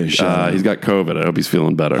GS3100. Yeah, he's got COVID. I hope he's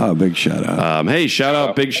feeling better. Oh, big shout out. Hey,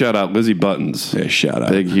 big shout out, Lizzie Buttons. Hey, shout out.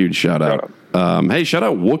 Big, huge shout out. Hey, shout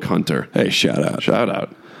out Wook Hunter. Hey, shout out.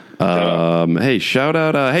 Hey, shout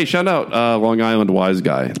out Long Island Wise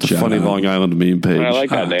Guy. It's a funny Long Island meme page. I like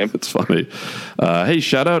that name. It's funny. Hey,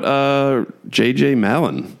 shout out JJ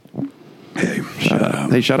Mallon. Hey, shout out.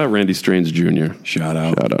 Hey, shout out Randy Strains Jr. Shout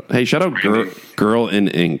out. Hey, shout out Girl in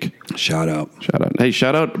Ink. Shout out. Hey,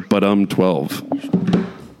 shout out 12.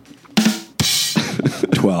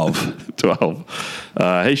 12.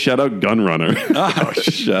 Hey, shout out Gunrunner. Oh,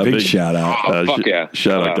 big shout out. Fuck yeah.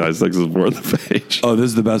 Shout out, guys. Thanks for the page. Oh, this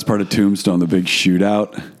is the best part of Tombstone, the big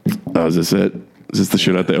shootout. Oh, is this it? Is this the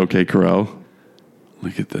shootout at the OK Corral?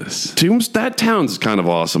 Look at this. That town's kind of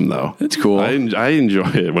awesome, though. It's cool. I enjoy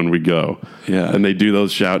it when we go. Yeah. And they do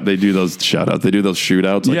those shout outs. They do those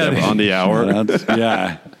shootouts on the hour.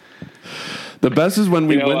 Yeah. The best is when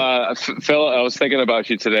we went. Phil, I was thinking about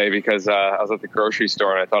you today because I was at the grocery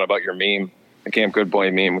store and I thought about your meme, the Camp Good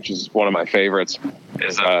Boy meme, which is one of my favorites.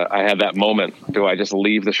 I had that moment. Do I just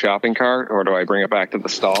leave the shopping cart or do I bring it back to the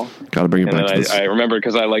stall? Got to bring it back to the stall. I remembered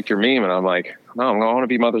because I liked your meme and I'm like, no, I want to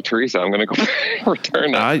be Mother Teresa. I'm going to go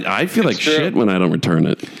return it. I feel like true. shit when I don't return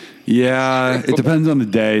it. Yeah, it depends on the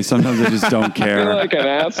day. Sometimes I just don't I feel care. like an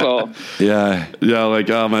asshole. Yeah. Yeah, like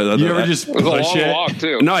You ever just It was a push long it? walk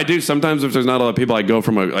too. No, I do. Sometimes if there's not a lot of people, I go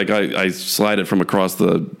from I slide it from across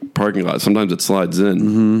the parking lot. Sometimes it slides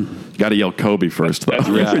in. You got to yell Kobe first, though.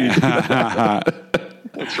 Yeah.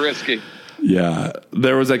 It's risky. Yeah.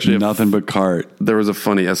 There was actually Nothing but cart. There was a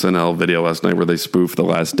funny SNL video last night where they spoofed The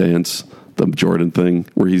Last Dance, the Jordan thing,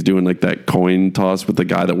 where he's doing like that coin toss with the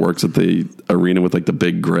guy that works at the arena with like the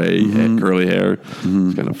big gray curly hair.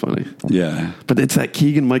 It's kind of funny. Yeah. But it's that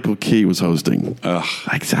Keegan Michael Key was hosting. Ugh.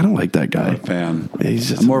 I don't like that guy. Fan. He's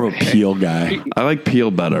just I'm more of a Peel guy. I like Peel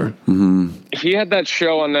better. He had that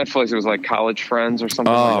show on Netflix. It was like College Friends or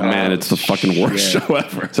something. Oh like that. man, it's the fucking worst show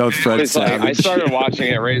ever. So it's Fred It's like, Savage. I started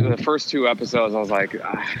watching it right the first 2 episodes. I was like,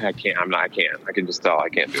 I can't. I can't. I can just tell I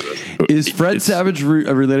can't do this. Is Fred Savage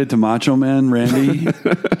related to Macho Man Randy? I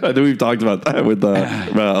think we've talked about that with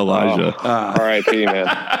Elijah. R.I.P. Man.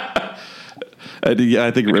 I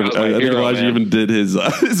think hero, Elijah man. even did his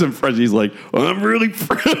impression. He's like, I'm really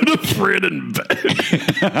proud of Fred in bed.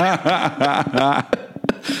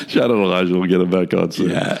 Shout out Elijah. We'll get him back on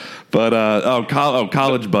soon. Yeah. But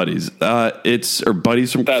college buddies. It's or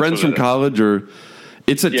buddies from That's friends what from it is. college or.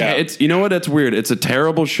 It's it's you know what, that's weird. It's a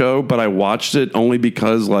terrible show, but I watched it only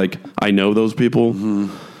because like I know those people.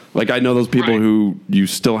 Like I know those people Right. who you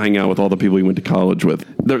still hang out with, all the people you went to college with.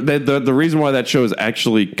 The reason why that show is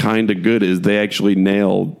actually kind of good is they actually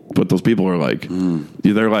nailed what those people are like.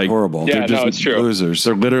 They're like Horrible. Yeah, They're just no, it's true. Losers.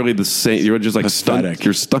 They're literally the same. You're just like Pathetic.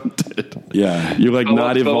 You're stunted. Yeah. You're like The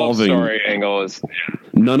not love evolving. story angle is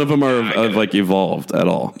None of them are I get it. like evolved at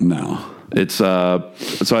all. No. It's so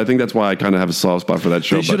I think that's why I kind of have a soft spot for that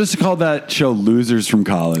show. They should have called that show Losers from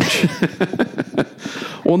College.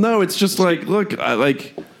 Well, no, it's just like, look,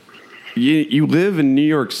 you live in New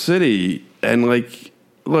York City, and like,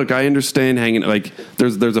 look, I understand hanging. Like,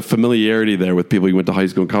 there's a familiarity there with people you went to high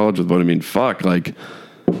school and college with. But I mean, fuck, like,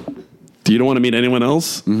 do you don't want to meet anyone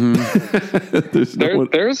else? There's no one-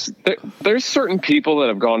 there's certain people that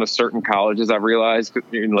have gone to certain colleges. I've realized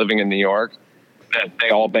living in New York that they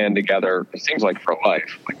all band together. It seems like for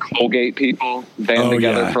life. Like Colgate people band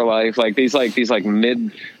together yeah. for life. Like these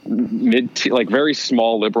mid like very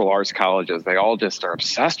small liberal arts colleges. They all just are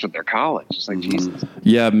obsessed with their college. It's like Jesus.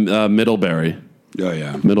 yeah, Middlebury. Oh,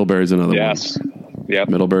 yeah. Middlebury's another one. Yes. Yep.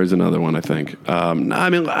 Middlebury's another one, I think. No, I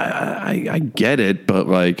mean, I get it, but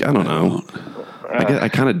like, I don't know. I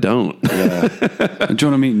kind of don't. Don't you want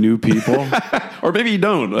to meet new people? Or maybe you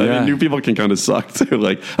don't. I Yeah. mean, new people can kind of suck too.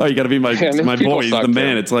 Like, oh, you got to be my new my people boy. He's suck, the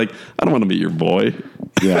man. too. It's like, I don't want to meet your boy.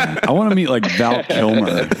 Yeah. I want to meet like Val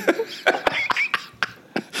Kilmer.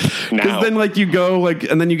 Because Now. then, like, you go, like,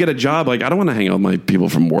 and then you get a job. Like, I don't want to hang out with my people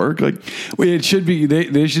from work. Like, Wait, it should be,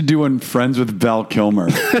 they should do one Friends with Val Kilmer.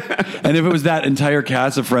 And if it was that entire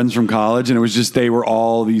cast of friends from college and it was just they were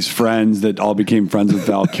all these friends that all became friends with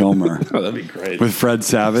Val Kilmer. oh, that'd be great. With Fred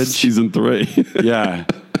Savage. Season 3. Yeah.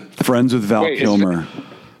 Friends with Val Wait, is- Kilmer.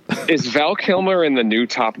 Is Val Kilmer in the new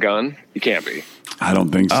Top Gun? He can't be. I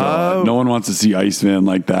don't think so. Oh. No one wants to see Iceman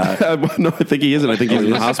like that. No, I think he isn't. I think he's in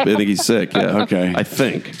the hospital. I think he's sick. Yeah. Okay. I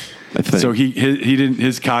think. So he didn't,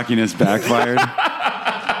 his cockiness backfired.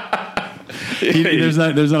 There's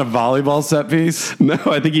not a volleyball set piece. No,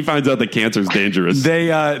 I think he finds out that cancer is dangerous.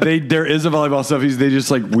 There is a volleyball set piece. They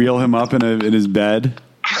just like wheel him up in his bed,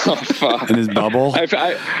 Oh, fuck. in his bubble. I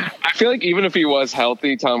feel like even if he was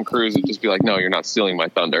healthy, Tom Cruise would just be like, no, you're not stealing my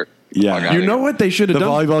thunder. Yeah. You know what they should have The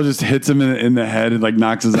done? volleyball just hits him in the head and like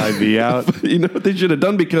knocks his IV out. You know what they should have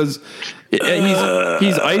done, because he's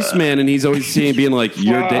Iceman and he's always being like,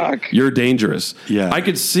 Fuck. you're dangerous. Yeah. I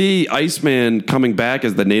could see Iceman coming back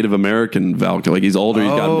as the Native American Valkyrie. Like, he's older, he's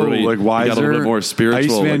got really like he wiser. got a little bit more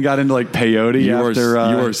spiritual. Iceman like, got into like peyote you after.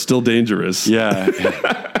 you are still dangerous. Yeah.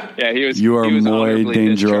 Yeah, he was. You are he was muy honorably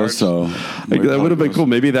discharged. dangeroso. Like, that would have been cool.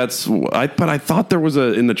 Maybe that's. But I thought there was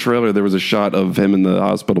in the trailer there was a shot of him in the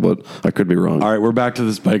hospital, but I could be wrong. All right, we're back to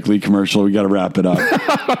the Spike Lee commercial. We got to wrap it up.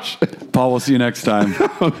 Paul, we'll see you next time.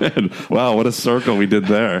 Oh, man. Wow, what a circle we did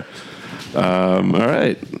there. All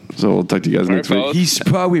right, so we'll talk to you guys next right, week. fellas. He's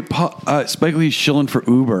probably Spike Lee's shilling for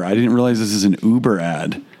Uber. I didn't realize this is an Uber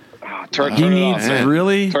ad. Turn He it needs off.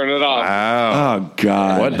 really. Turn it off. Wow. Oh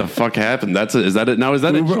God! What the fuck happened? Is that it? Now is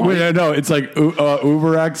that Uber, a wait, no, it's like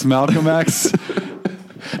Uber X, Malcolm X.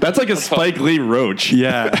 That's like a Spike Lee roach.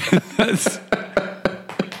 Yeah,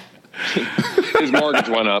 His mortgage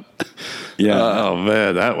went up. yeah. Oh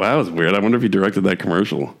man, that was weird. I wonder if he directed that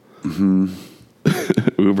commercial.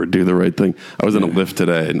 Uber, do the right thing. I was in a Lyft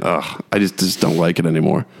today, and I just don't like it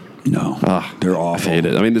anymore. No, they're awful. I hate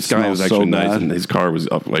it. I mean, this guy was Smells actually so nice, bad. and his car was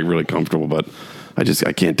like really comfortable, but I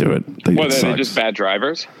can't do it. What, It are they sucks. just bad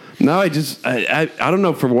drivers? No, I don't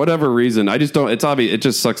know, for whatever reason. I just don't. It's obvious. It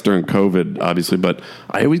just sucks during COVID, obviously, but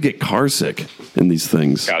I always get car sick in these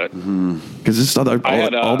things. Got it. Because this all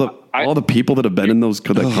the people that have been in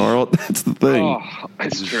that car. That's the thing. Oh,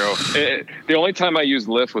 it's true. The only time I used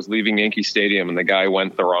Lyft was leaving Yankee Stadium, and the guy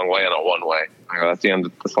went the wrong way on a one-way. I go, that's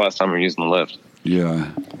the last time I'm using the Lyft.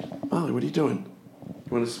 Yeah. Molly, what are you doing?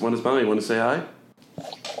 You want to smile? You want to say hi?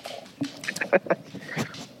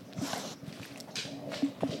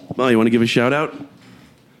 Molly, you want to give a shout out?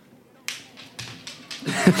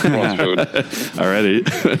 Food. Alrighty.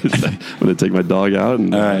 I'm going to take my dog out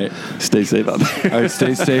and All right. stay safe out there. All right,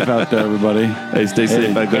 stay safe out there, everybody. Hey, stay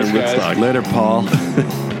safe back there in Thanks, guys. Woodstock. Later, Paul.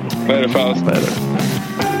 Later, fellas. Later.